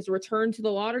 leading to his return to the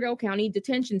Lauderdale County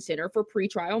Detention Center for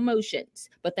pretrial motions.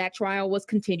 But that trial was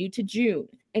continued to June.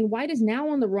 And White is now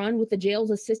on the run with the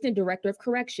jail's Assistant Director of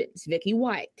Corrections, Vicky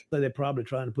White. They're probably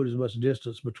trying to put as much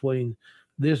distance between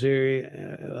this area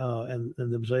and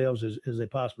themselves as they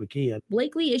possibly can.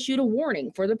 Blakely issued a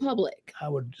warning for the public. I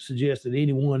would suggest that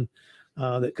anyone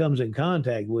that comes in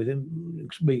contact with him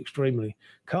be extremely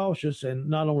cautious. And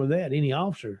not only that, any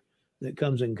officer that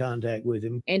comes in contact with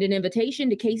him. And an invitation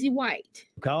to Casey White.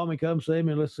 Call me, come see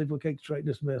me, and let's see if we can straighten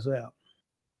this mess out.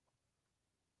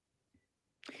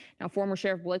 Now, former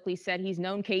Sheriff Blakely said he's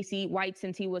known Casey White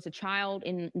since he was a child.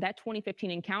 In that 2015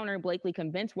 encounter, Blakely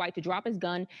convinced White to drop his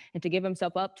gun and to give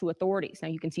himself up to authorities. Now,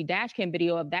 you can see dash cam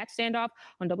video of that standoff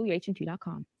on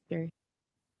WHNT.com. Barry.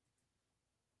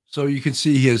 So you can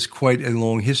see he has quite a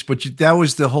long history. But that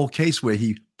was the whole case where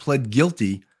he pled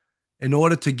guilty in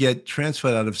order to get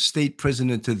transferred out of state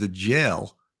prison into the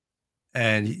jail.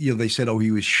 And, they said, he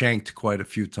was shanked quite a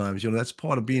few times. That's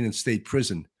part of being in state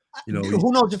prison.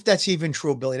 Who knows if that's even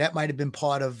true, Billy? That might have been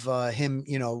part of him.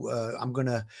 I'm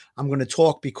gonna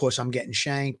talk because I'm getting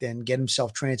shanked and get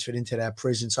himself transferred into that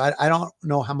prison. So I don't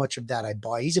know how much of that I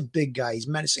buy. He's a big guy. He's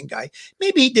a menacing guy.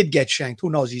 Maybe he did get shanked. Who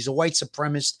knows? He's a white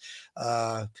supremacist.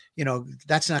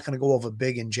 That's not going to go over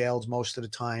big in jails most of the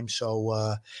time.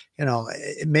 So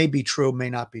it may be true, may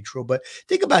not be true. But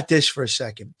think about this for a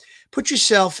second. Put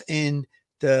yourself in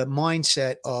the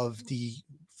mindset of the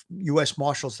U.S.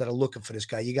 Marshals that are looking for this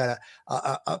guy. You got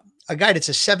a guy that's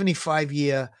a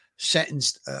 75-year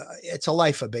sentenced. It's a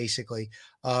lifer, basically.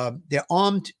 They're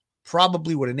armed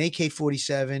probably with an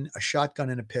AK-47, a shotgun,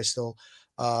 and a pistol.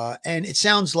 And it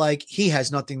sounds like he has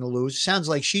nothing to lose. It sounds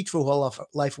like she threw her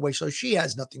life away, so she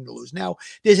has nothing to lose. Now,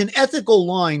 there's an ethical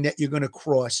line that you're going to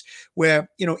cross where,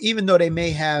 even though they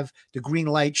may have the green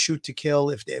light, shoot to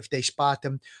kill if they spot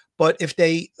them, but if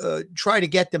they try to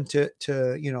get them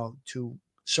to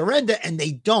surrender and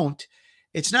they don't,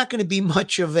 it's not going to be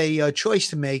much of a choice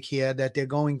to make here that they're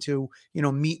going to,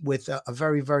 meet with a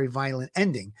very, very violent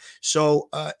ending. So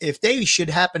if they should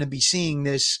happen to be seeing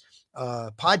this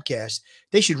podcast,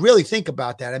 they should really think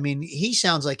about that. I mean, he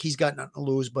sounds like he's got nothing to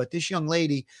lose, but this young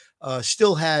lady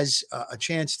still has a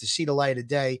chance to see the light of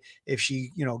day if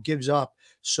she, gives up.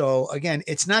 So again,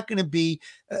 it's not going to be,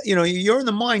 you're in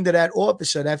the mind of that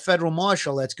officer, that federal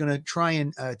marshal that's going to try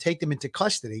and take them into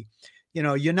custody.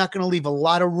 You're not going to leave a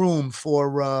lot of room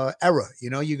for error.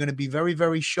 You're going to be very,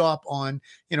 very sharp on,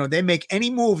 they make any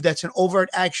move that's an overt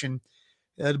action.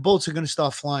 The bullets are going to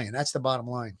start flying. That's the bottom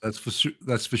line. That's for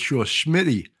sure.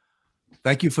 Schmitty,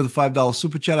 thank you for the $5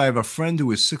 super chat. I have a friend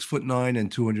who is 6'9"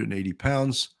 and 280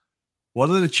 pounds. What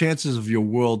are the chances of your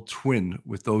world twin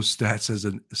with those stats as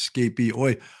an escapee?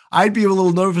 Oi, I'd be a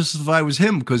little nervous if I was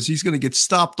him because he's going to get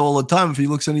stopped all the time if he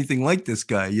looks anything like this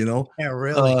guy, Yeah,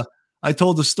 really. I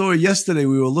told the story yesterday.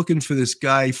 We were looking for this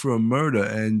guy for a murder,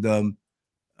 and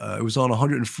it was on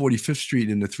 145th Street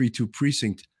in the 3-2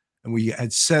 precinct. And we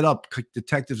had set up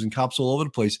detectives and cops all over the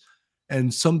place.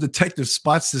 And some detective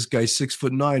spots this guy,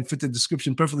 6'9", fit the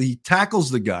description perfectly. He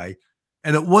tackles the guy,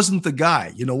 and it wasn't the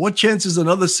guy. What chance is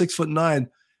another 6'9"?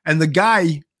 And the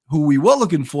guy who we were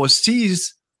looking for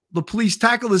sees the police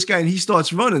tackle this guy, and he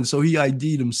starts running. So he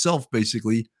ID'd himself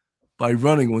basically by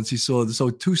running once he saw this. So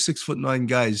 2 6'9"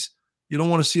 guys. You don't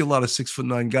want to see a lot of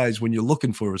 6'9" guys when you're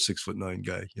looking for a 6'9"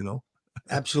 guy,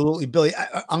 Absolutely, Billy.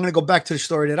 I'm going to go back to the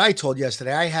story that I told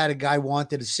yesterday. I had a guy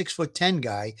wanted, a 6'10"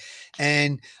 guy.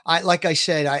 And like I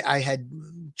said, I had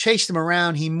chased him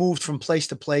around. He moved from place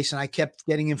to place and I kept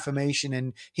getting information,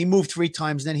 and he moved 3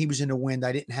 times. Then he was in the wind.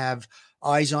 I didn't have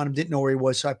eyes on him, didn't know where he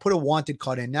was. So I put a wanted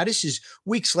card in. Now this is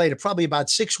weeks later, probably about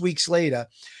 6 weeks later.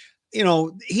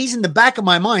 He's in the back of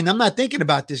my mind. I'm not thinking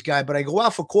about this guy, but I go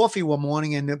out for coffee one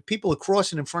morning and the people are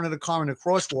crossing in front of the car in the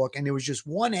crosswalk. And there was just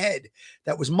one head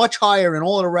that was much higher than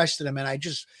all of the rest of them. And I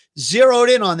just zeroed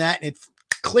in on that and it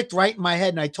clicked right in my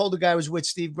head. And I told the guy I was with,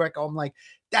 Steve Greco, I'm like,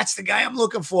 that's the guy I'm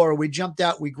looking for. We jumped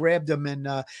out, we grabbed him,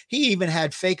 and he even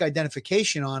had fake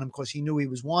identification on him because he knew he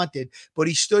was wanted, but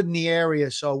he stood in the area.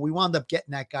 So we wound up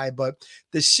getting that guy. But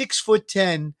the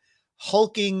 6'10"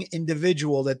 hulking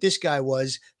individual that this guy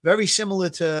was, very similar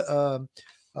to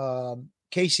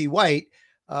Casey White,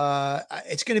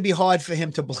 it's going to be hard for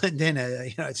him to blend in.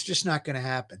 It's just not going to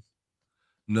happen.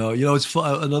 No, it's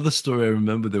fun. Another story I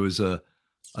remember, there was a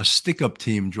stick-up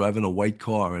team driving a white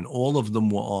car, and all of them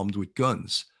were armed with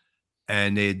guns.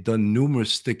 And they had done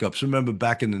numerous stick-ups. Remember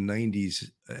back in the 90s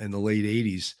and the late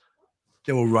 80s,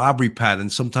 there were robbery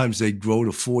patterns. Sometimes they'd grow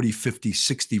to 40, 50,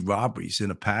 60 robberies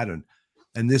in a pattern.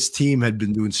 And this team had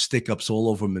been doing stick-ups all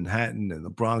over Manhattan and the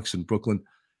Bronx and Brooklyn.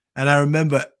 And I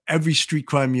remember every street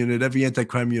crime unit, every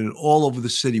anti-crime unit all over the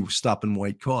city was stopping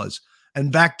white cars.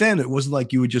 And back then, it wasn't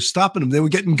like you were just stopping them. They were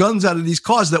getting guns out of these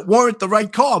cars that weren't the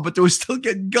right car, but they were still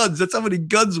getting guns. That's how many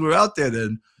guns were out there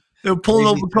then. They were pulling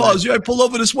over cars. Yeah, I pulled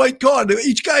over this white car.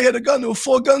 Each guy had a gun. There were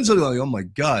 4 guns. I'm like, oh, my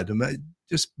God.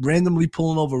 Just randomly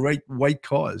pulling over white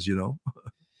cars,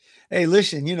 Hey,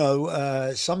 listen,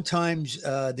 sometimes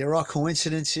there are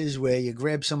coincidences where you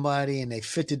grab somebody and they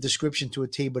fit the description to a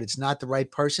T, but it's not the right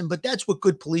person. But that's what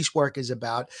good police work is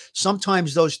about.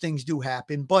 Sometimes those things do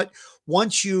happen. But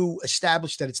once you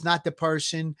establish that it's not the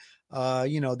person,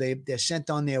 they're sent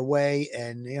on their way,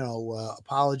 and,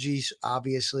 apologies,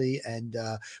 obviously. And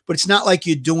but it's not like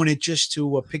you're doing it just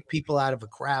to pick people out of a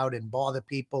crowd and bother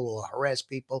people or harass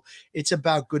people. It's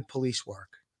about good police work.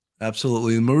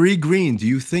 Absolutely. Marie Green, do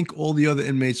you think all the other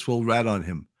inmates will rat on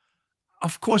him?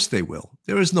 Of course they will.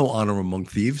 There is no honor among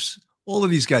thieves. All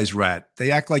of these guys rat. They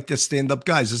act like they're stand-up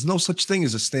guys. There's no such thing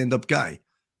as a stand-up guy.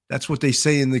 That's what they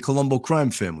say in the Colombo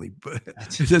crime family. But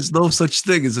there's no such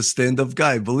thing as a stand-up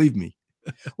guy, believe me.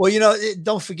 Well,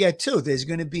 don't forget, too, there's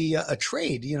going to be a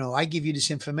trade. I give you this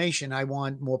information. I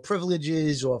want more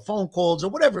privileges or phone calls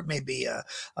or whatever it may be, a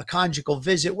conjugal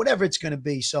visit, whatever it's going to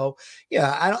be. So,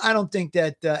 yeah, I don't think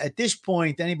that at this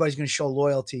point anybody's going to show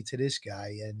loyalty to this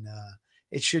guy. And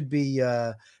it should be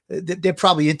they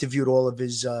probably interviewed all of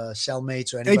his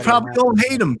cellmates. Or they probably all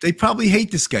hate him. They probably hate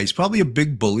this guy. He's probably a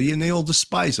big bully, and they all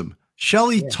despise him.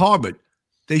 Shelley Tarbert.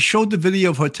 They showed the video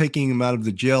of her taking him out of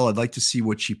the jail. I'd like to see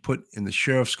what she put in the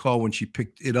sheriff's car when she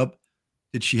picked it up.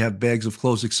 Did she have bags of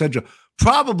clothes, etc.?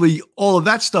 Probably all of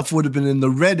that stuff would have been in the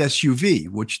red SUV,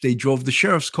 which they drove the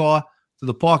sheriff's car to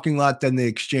the parking lot. Then they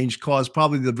exchanged cars.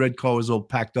 Probably the red car was all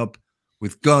packed up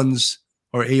with guns,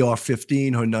 her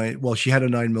AR-15, she had a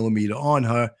 9mm on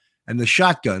her, and the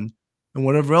shotgun and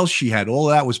whatever else she had. All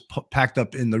that was packed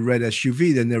up in the red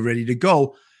SUV. Then they're ready to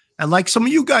go. And like some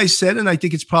of you guys said, and I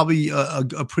think it's probably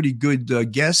a pretty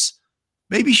good guess,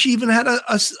 Maybe she even had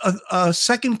a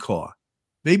second car.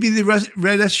 Maybe the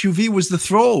red SUV was the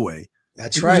throwaway.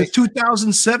 That's right. It was a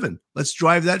 2007. Let's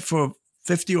drive that for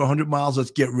 50 or 100 miles.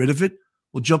 Let's get rid of it.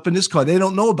 We'll jump in this car. They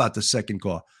don't know about the second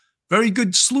car. Very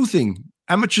good sleuthing,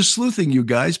 amateur sleuthing, you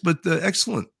guys, but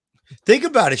excellent. Think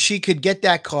about it. She could get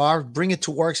that car, bring it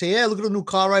to work, say, yeah, look at the new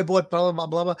car I bought, blah, blah,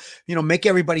 blah, blah. You know, make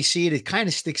everybody see it. It kind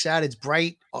of sticks out. It's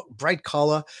bright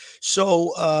color.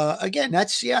 So again,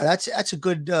 that's a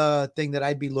good thing that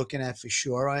I'd be looking at for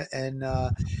sure. And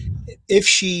if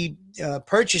she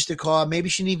purchased the car, maybe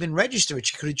she didn't even register it.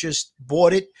 She could have just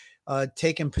bought it,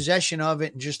 taken possession of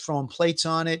it and just thrown plates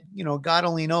on it. You know, God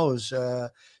only knows.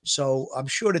 So I'm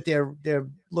sure that they're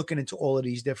looking into all of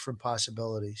these different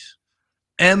possibilities.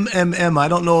 MMM, I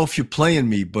don't know if you're playing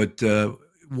me, but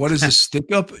what is a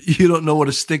stick up? You don't know what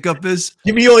a stick up is?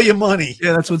 Give me all your money.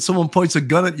 Yeah, that's when someone points a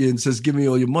gun at you and says, give me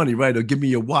all your money, right? Or give me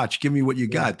your watch. Give me what you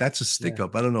got. That's a stick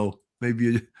up. I don't know.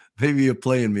 Maybe you're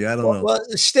playing me. I don't know. Well,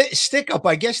 stick up,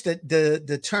 I guess that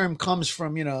the term comes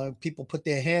from, you know, people put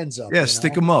their hands up. Yeah,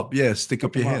 stick them up. Yeah, stick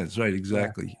up your hands. Right,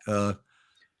 exactly. Yeah.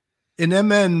 In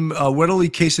MN, Weatherly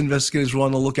case investigators were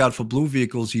on the lookout for blue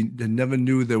vehicles. They never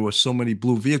knew there were so many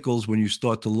blue vehicles when you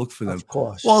start to look for them. Of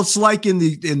course. Well, it's like in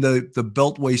the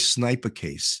Beltway sniper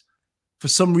case. For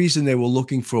some reason, they were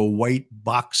looking for a white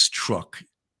box truck,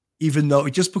 even though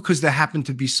just because there happened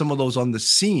to be some of those on the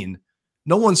scene,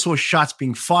 no one saw shots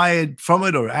being fired from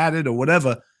it or at it or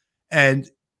whatever. And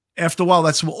after a while,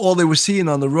 that's all they were seeing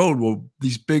on the road were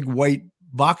these big white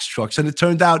box trucks. And it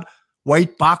turned out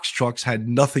white box trucks had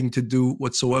nothing to do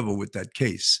whatsoever with that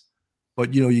case.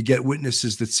 But, you know, you get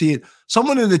witnesses that see it.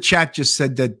 Someone in the chat just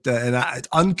said that, and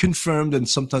unconfirmed, and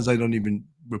sometimes I don't even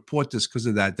report this because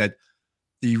of that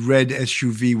the red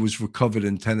SUV was recovered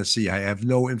in Tennessee. I have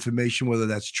no information whether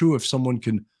that's true. If someone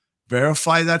can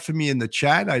verify that for me in the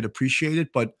chat, I'd appreciate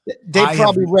it. But they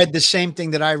probably read the same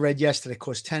thing that I read yesterday,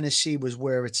 because Tennessee was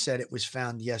where it said it was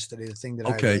found yesterday. The thing that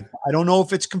I read. I don't know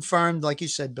if it's confirmed, like you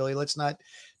said, Billy. Let's not.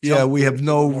 Yeah, we have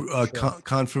no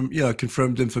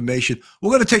confirmed information. We're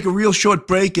going to take a real short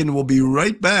break, and we'll be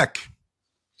right back.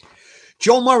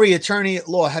 Joe Murray, attorney at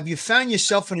law. Have you found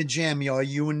yourself in a jam? Are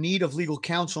you in need of legal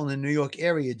counsel in the New York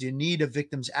area? Do you need a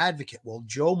victim's advocate? Well,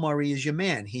 Joe Murray is your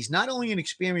man. He's not only an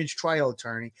experienced trial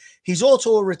attorney, he's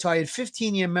also a retired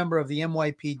 15-year member of the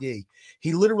NYPD.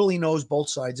 He literally knows both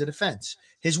sides of the fence.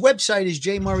 His website is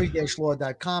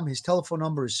jmurray-law.com. His telephone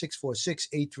number is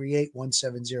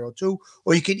 646-838-1702,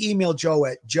 or you can email Joe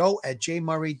at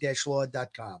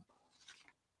jmurray-law.com.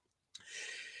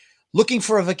 Looking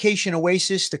for a vacation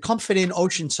oasis? The Comfort Inn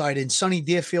Oceanside in sunny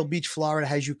Deerfield Beach, Florida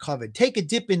has you covered. Take a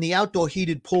dip in the outdoor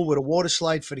heated pool with a water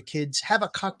slide for the kids, have a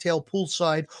cocktail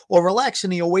poolside, or relax in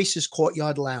the Oasis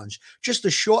Courtyard Lounge. Just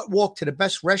a short walk to the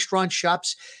best restaurant,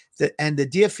 shops, and the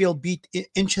Deerfield Beach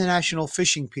International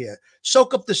Fishing Pier.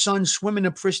 Soak up the sun, swim in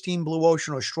the pristine blue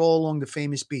ocean, or stroll along the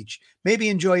famous beach. Maybe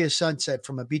enjoy a sunset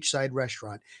from a beachside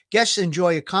restaurant. Guests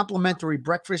enjoy a complimentary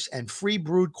breakfast and free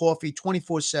brewed coffee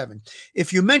 24/7.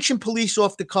 If you mention Police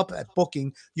Off the Cuff at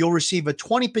booking, you'll receive a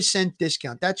 20%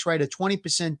 discount. That's right, a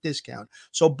 20% discount.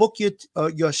 So book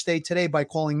your stay today by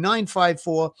calling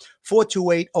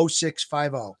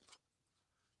 954-428-0650.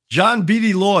 John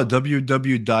Beatty Law,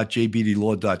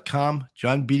 www.jbeattylaw.com.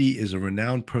 John Beatty is a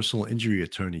renowned personal injury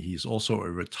attorney. He is also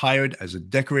retired as a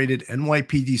decorated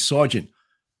NYPD sergeant.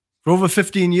 For over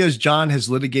 15 years, John has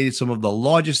litigated some of the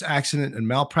largest accident and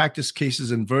malpractice cases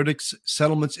and verdicts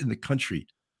settlements in the country.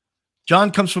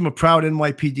 John comes from a proud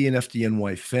NYPD and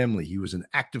FDNY family. He was an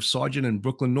active sergeant in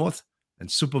Brooklyn North and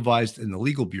supervised in the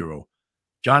legal bureau.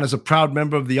 John is a proud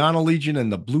member of the Honor Legion and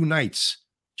the Blue Knights.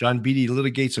 John Beatty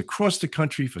litigates across the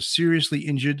country for seriously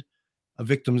injured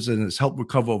victims and has helped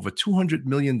recover over $200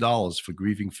 million for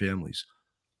grieving families.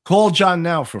 Call John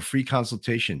now for a free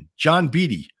consultation. John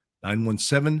Beatty,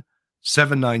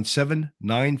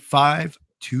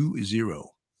 917-797-9520.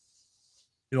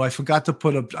 You know, I forgot to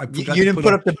put up. You didn't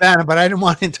put up the banner, but I didn't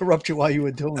want to interrupt you while you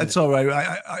were doing it. That's all right.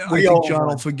 I think John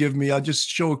will forgive me. I'll just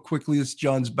show it quickly. It's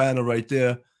John's banner right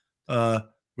there.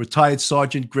 Retired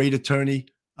sergeant, great attorney,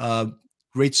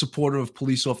 great supporter of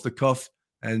Police Off the Cuff.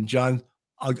 And John,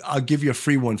 I'll give you a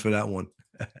free one for that one.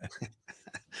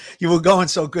 You were going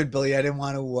so good, Billy. I didn't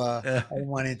want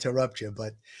to interrupt you,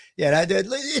 but yeah,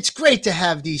 it's great to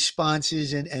have these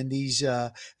sponsors and these,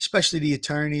 especially the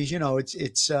attorneys. You know,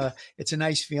 it's a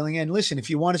nice feeling. And listen, if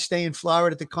you want to stay in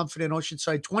Florida at the Comfort Inn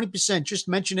Oceanside, 20%. Just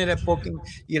mention it at booking.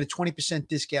 You get a 20%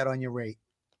 discount on your rate.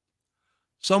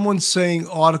 Someone's saying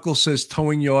article says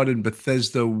towing yard in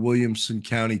Bethesda, Williamson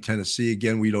County, Tennessee.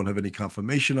 Again, we don't have any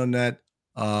confirmation on that.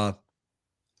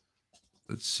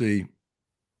 Let's see.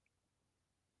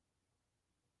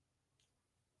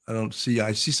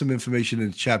 I see some information in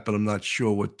the chat, but I'm not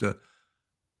sure what the.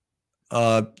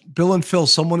 Bill and Phil,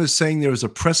 someone is saying there is a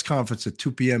press conference at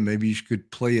 2 p.m. Maybe you could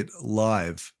play it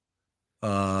live.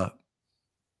 I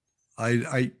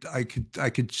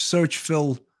could search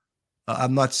Phil.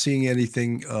 I'm not seeing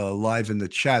anything live in the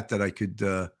chat that I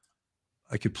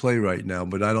could play right now,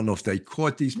 but I don't know if they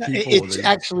caught these people. It's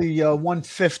actually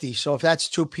 1:50. So if that's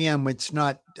 2 p.m., it's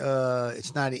not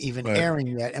even airing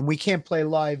yet, and we can't play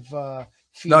live.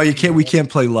 No, you can't. We can't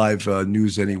play live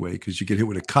news anyway because you get hit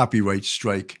with a copyright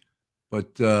strike.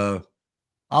 But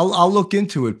I'll look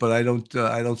into it. But I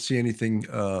don't see anything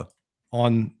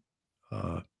on.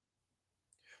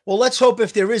 Well, let's hope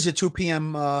if there is a 2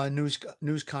 p.m.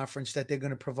 news conference that they're going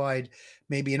to provide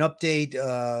maybe an update,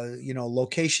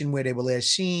 location where they were last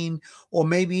seen, or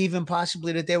maybe even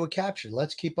possibly that they were captured.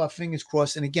 Let's keep our fingers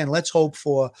crossed. And again, let's hope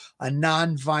for a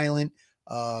non-violent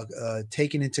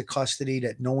taken into custody,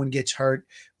 that no one gets hurt.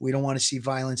 We don't want to see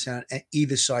violence on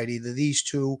either side, either these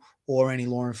two or any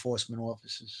law enforcement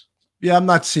officers. Yeah, I'm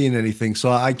not seeing anything,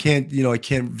 so I can't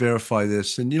verify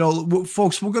this. And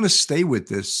folks, we're going to stay with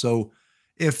this. So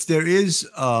if there is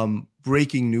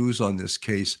breaking news on this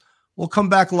case, we'll come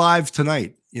back live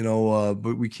tonight.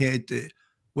 But we can't.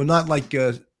 We're not like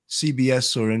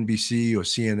CBS or NBC or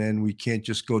CNN. We can't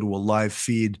just go to a live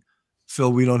feed.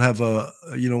 Phil, we don't have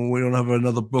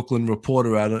another Brooklyn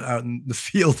reporter out in the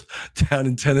field down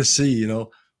in Tennessee.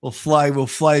 We'll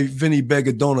fly Vinny Bag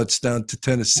of Donuts down to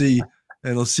Tennessee,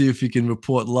 and we'll see if he can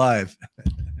report live.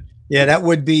 Yeah, that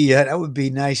would be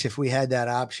nice if we had that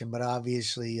option, but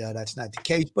obviously that's not the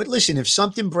case. But listen, if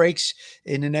something breaks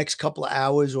in the next couple of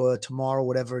hours or tomorrow,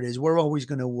 whatever it is, we're always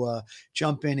going to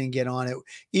jump in and get on it.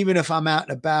 Even if I'm out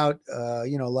and about, a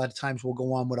lot of times we'll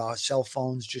go on with our cell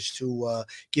phones just to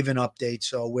give an update.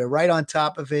 So we're right on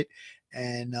top of it,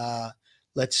 and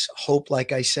let's hope,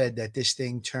 like I said, that this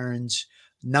thing turns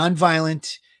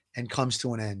nonviolent and comes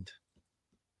to an end.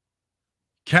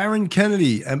 Karen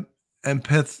Kennedy,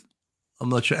 empath. I'm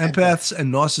not sure. Empaths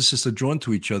and narcissists are drawn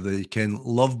to each other. They can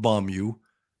love bomb you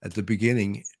at the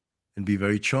beginning and be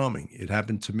very charming. It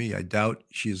happened to me. I doubt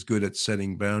she is good at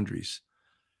setting boundaries.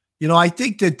 I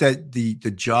think that the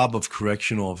job of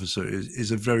correctional officer is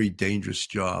a very dangerous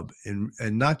job, and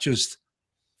not just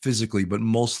physically, but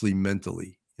mostly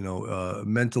mentally.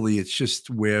 Mentally, it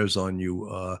just wears on you.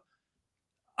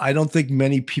 I don't think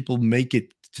many people make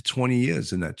it to 20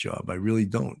 years in that job. I really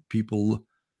don't. People,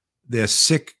 they're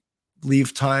sick.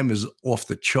 Leave time is off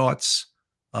the charts.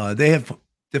 They have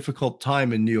difficult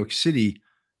time in New York City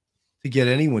to get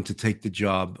anyone to take the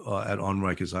job on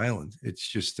Rikers Island. It's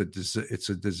just it's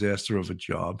a disaster of a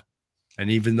job,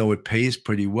 and even though it pays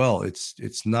pretty well,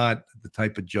 it's not the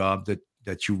type of job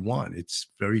that you want. It's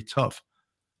very tough.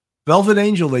 Velvet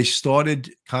Angel, they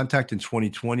started contact in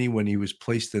 2020 when he was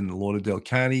placed in Lauderdale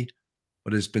County,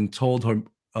 but has been told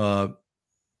her.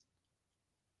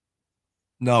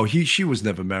 No, she was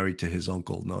never married to his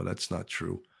uncle. No, that's not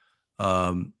true.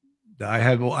 I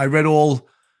read all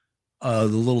the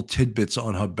little tidbits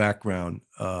on her background,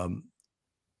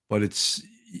 but it's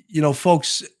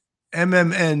folks,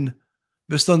 MMN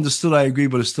misunderstood. I agree,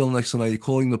 but it's still next to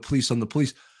calling the police on the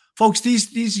police, folks.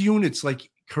 These units like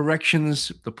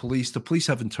corrections, the police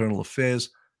have internal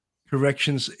affairs.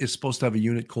 Corrections is supposed to have a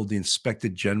unit called the Inspector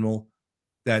General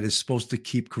that is supposed to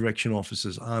keep correction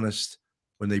officers honest.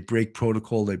 When they break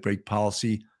protocol, they break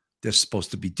policy, they're supposed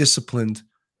to be disciplined.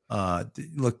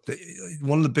 Look,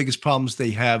 one of the biggest problems they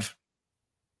have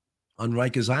on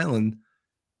Rikers Island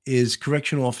is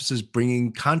correctional officers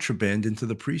bringing contraband into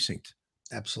the precinct.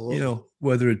 Absolutely.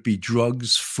 Whether it be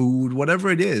drugs, food, whatever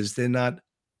it is, they're not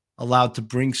allowed to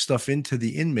bring stuff into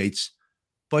the inmates.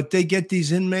 But they get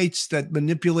these inmates that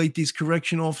manipulate these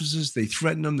correction officers. They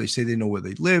threaten them. They say they know where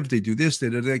they live. They do this. They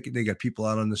got people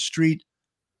out on the street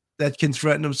that can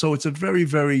threaten them. So it's a very,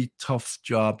 very tough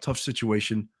job, tough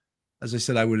situation. As I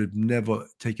said, I would have never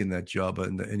taken that job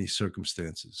under any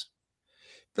circumstances.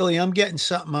 Billy, I'm getting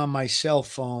something on my cell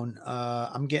phone.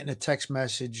 I'm getting a text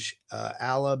message.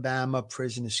 Alabama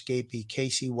prison escapee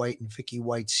Casey White and Vicky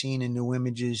White seen in new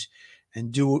images,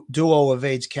 and duo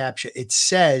evades capture. It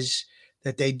says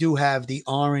that they do have the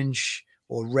orange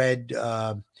or red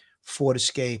Ford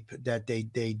Escape, that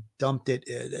they dumped it.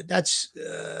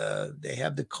 They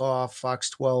have the car, Fox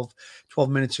 12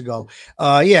 minutes ago.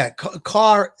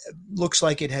 Car looks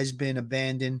like it has been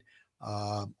abandoned.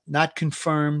 Not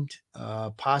confirmed.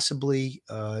 Possibly.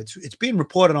 It's being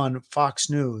reported on Fox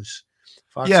News.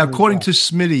 According to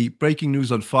Smitty, breaking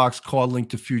news on Fox, car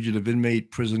linked to fugitive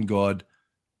inmate, prison guard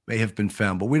may have been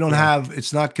found, but we don't have.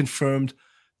 It's not confirmed.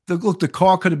 The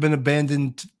car could have been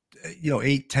abandoned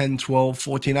 8, 10, 12,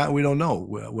 14, we don't know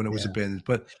when it was abandoned.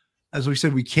 But as we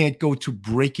said, we can't go to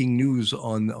breaking news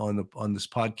on this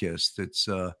podcast. It's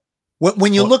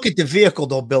when you look at the vehicle,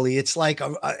 though, Billy, it's like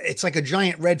a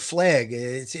giant red flag.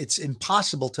 It's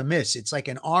impossible to miss. It's like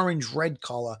an orange red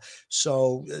color.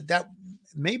 So that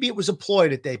maybe it was a ploy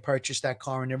that they purchased that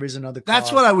car, and there is another car.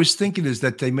 That's what I was thinking, is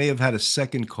that they may have had a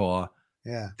second car.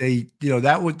 Yeah. They,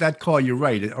 that car, you're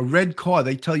right. A red car,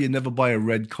 they tell you never buy a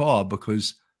red car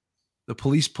because the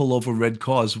police pull over red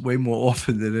cars way more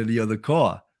often than any other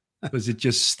car because it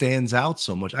just stands out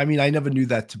so much. I mean, I never knew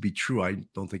that to be true. I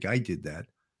don't think I did that.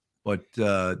 But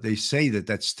they say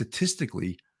that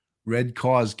statistically, red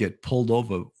cars get pulled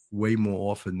over way more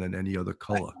often than any other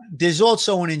color. There's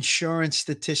also an insurance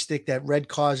statistic that red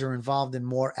cars are involved in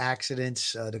more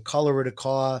accidents. The color of the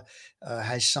car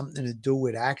has something to do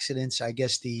with accidents. I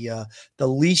guess the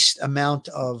least amount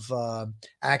of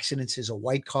accidents is a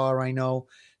white car, I know.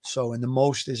 So, and the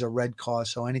most is a red car.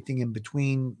 So anything in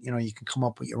between, you can come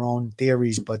up with your own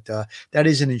theories, but that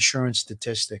is an insurance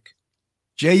statistic.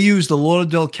 JU's, the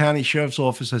Lauderdale County Sheriff's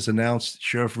Office, has announced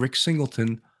Sheriff Rick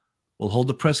Singleton will hold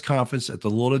a press conference at the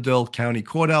Lauderdale County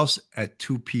Courthouse at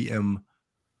 2 p.m.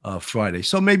 Friday.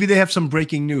 So maybe they have some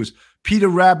breaking news. Peter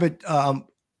Rabbit, I'm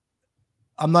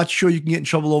not sure you can get in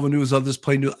trouble over news. Others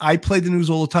play news. I play the news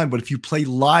all the time, but if you play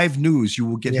live news, you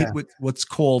will get hit with what's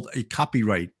called a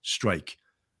copyright strike.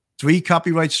 3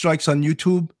 copyright strikes on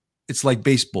YouTube, it's like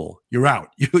baseball. You're out.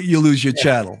 You lose your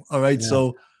channel. All right. Yeah.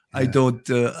 So I don't,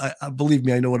 believe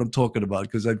me, I know what I'm talking about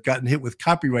because I've gotten hit with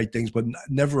copyright things, but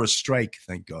never a strike,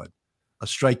 thank God. A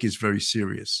strike is very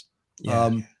serious. Yeah.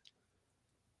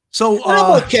 So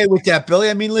I'm okay with that,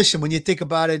 Billy. I mean, listen, when you think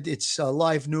about it, it's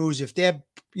live news. If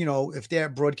they're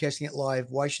broadcasting it live,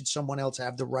 why should someone else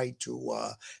have the right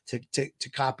to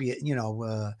copy it?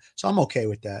 So I'm okay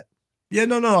with that. Yeah,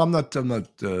 no, I'm not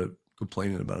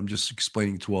complaining about it. I'm just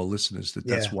explaining to our listeners that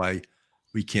that's why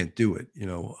we can't do it.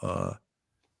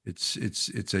 It's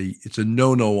a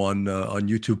no-no on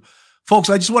YouTube. Folks,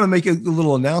 I just want to make a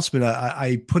little announcement.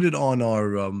 I put it on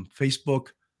our Facebook.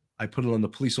 I put it on the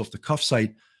Police Off the Cuff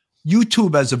site.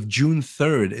 YouTube, as of June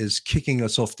 3rd, is kicking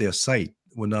us off their site.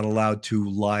 We're not allowed to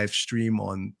live stream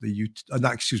on the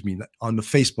on the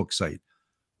Facebook site.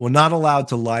 We're not allowed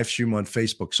to live stream on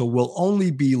Facebook. So we'll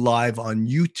only be live on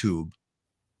YouTube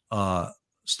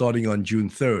starting on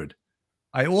June 3rd.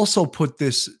 I also put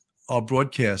our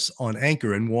broadcast on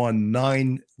Anchor, and we're on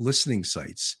 9 listening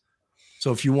sites.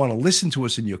 So if you want to listen to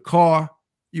us in your car,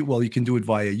 you can do it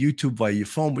via YouTube, via your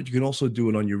phone, but you can also do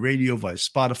it on your radio, via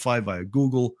Spotify, via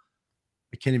Google.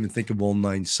 I can't even think of all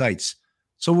 9 sites.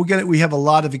 So we have a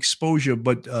lot of exposure,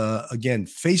 but again,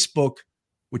 Facebook,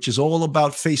 which is all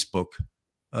about Facebook,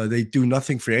 they do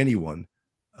nothing for anyone.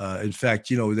 In fact,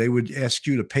 they would ask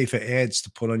you to pay for ads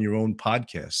to put on your own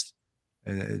podcast,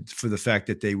 and for the fact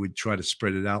that they would try to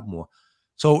spread it out more.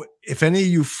 So if any of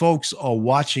you folks are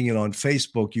watching it on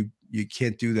Facebook, you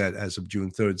can't do that as of June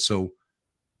 3rd. So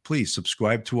please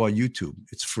subscribe to our YouTube.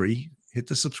 It's free. Hit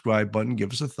the subscribe button.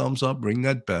 Give us a thumbs up. Ring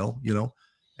that bell,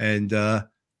 and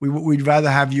we'd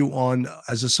rather have you on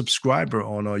as a subscriber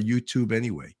on our YouTube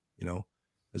anyway.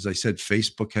 As I said,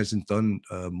 Facebook hasn't done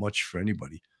much for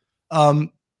anybody.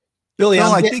 Billy,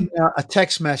 I'm getting a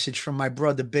text message from my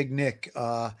brother, Big Nick.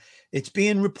 It's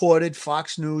being reported,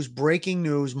 Fox News, breaking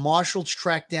news, marshals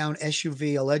tracked down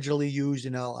SUV allegedly used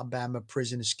in Alabama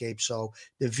prison escape. So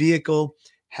the vehicle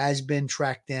has been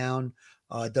tracked down.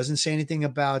 It doesn't say anything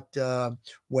about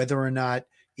whether or not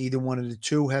either one of the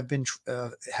two have been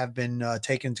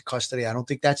taken into custody. I don't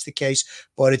think that's the case,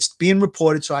 but it's being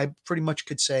reported. So I pretty much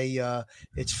could say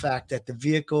it's fact that the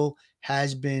vehicle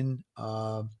has been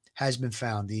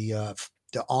found. The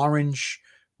orange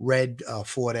red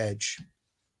Ford Edge.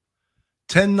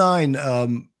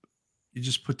 10-9. You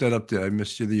just put that up there. I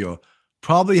missed you the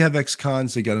probably have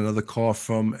ex-cons they got another car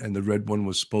from, and the red one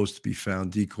was supposed to be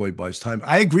found decoyed by his time.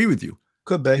 I agree with you.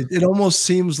 Could be. It almost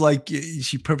seems like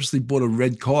she purposely bought a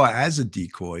red car as a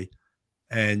decoy.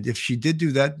 And if she did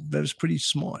do that, that was pretty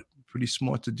smart. Pretty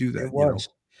smart to do that. It was.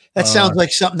 That sounds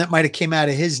like something that might have came out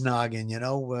of his noggin,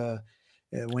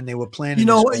 when they were planning.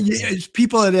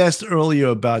 People had asked earlier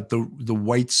about the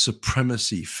white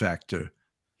supremacy factor.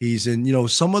 He's in,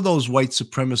 some of those white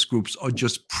supremacist groups are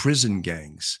just prison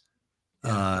gangs.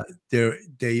 Yeah.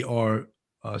 They are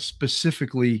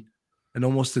specifically and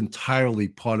almost entirely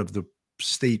part of the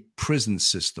state prison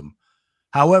system.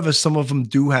 However, some of them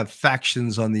do have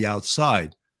factions on the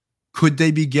outside. Could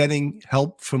they be getting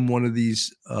help from one of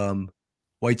these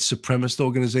white supremacist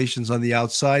organizations on the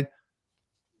outside?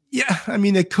 Yeah, I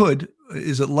mean, it could.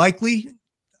 Is it likely?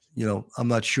 I'm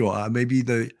not sure. Maybe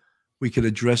the we could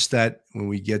address that when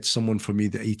we get someone from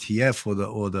either ATF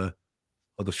or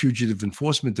the Fugitive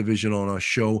Enforcement Division on our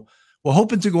show. We're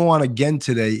hoping to go on again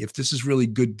today. If this is really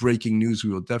good breaking news,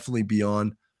 we will definitely be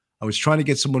on. I was trying to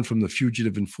get someone from the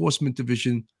Fugitive Enforcement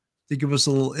Division to give us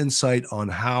a little insight on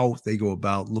how they go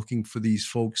about looking for these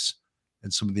folks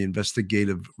and some of the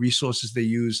investigative resources they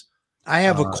use. I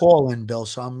have a call in, Bill,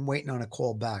 so I'm waiting on a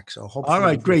call back. So hopefully. All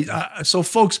right, great. So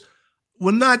folks,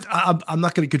 I'm not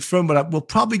going to confirm, but we'll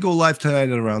probably go live tonight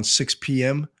at around 6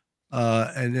 p.m.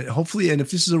 And hopefully, and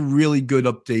if this is a really good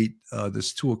update,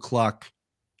 this 2:00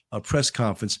 press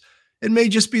conference, it may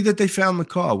just be that they found the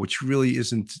car, which really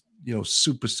isn't,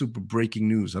 super, super breaking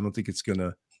news. I don't think it's going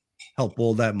to help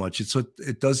all that much.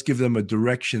 It does give them a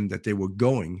direction that they were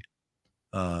going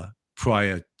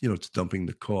prior, to dumping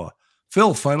the car.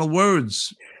 Phil, final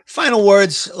words. Final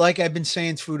words, like I've been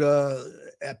saying through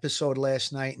the episode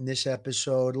last night and this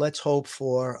episode, let's hope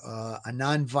for a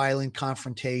nonviolent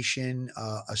confrontation,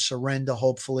 a surrender,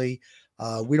 hopefully.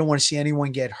 We don't want to see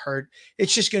anyone get hurt.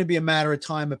 It's just going to be a matter of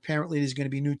time. Apparently, there's going to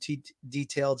be new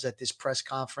details at this press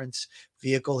conference.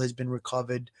 Vehicle has been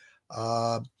recovered.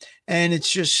 And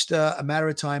it's just a matter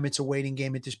of time. It's a waiting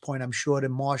game at this point. I'm sure the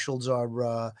marshals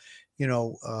are,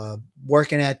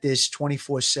 working at this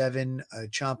 24/7,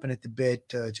 chomping at the bit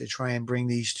to try and bring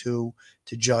these two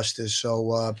to justice.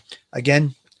 So,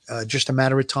 again, just a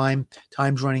matter of time.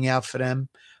 Time's running out for them.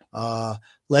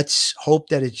 Let's hope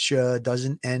that it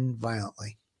doesn't end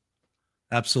violently.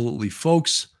 Absolutely.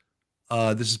 Folks,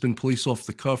 this has been Police Off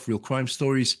the Cuff, Real Crime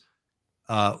Stories.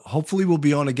 Hopefully we'll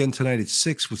be on again tonight at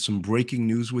 6 with some breaking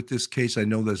news with this case. I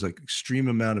know there's an extreme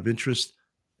amount of interest.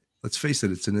 Let's face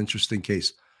it, it's an interesting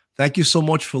case. Thank you so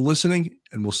much for listening,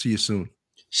 and we'll see you soon.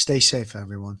 Stay safe,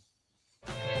 everyone.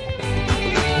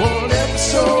 One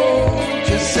episode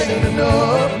just ain't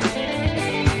enough.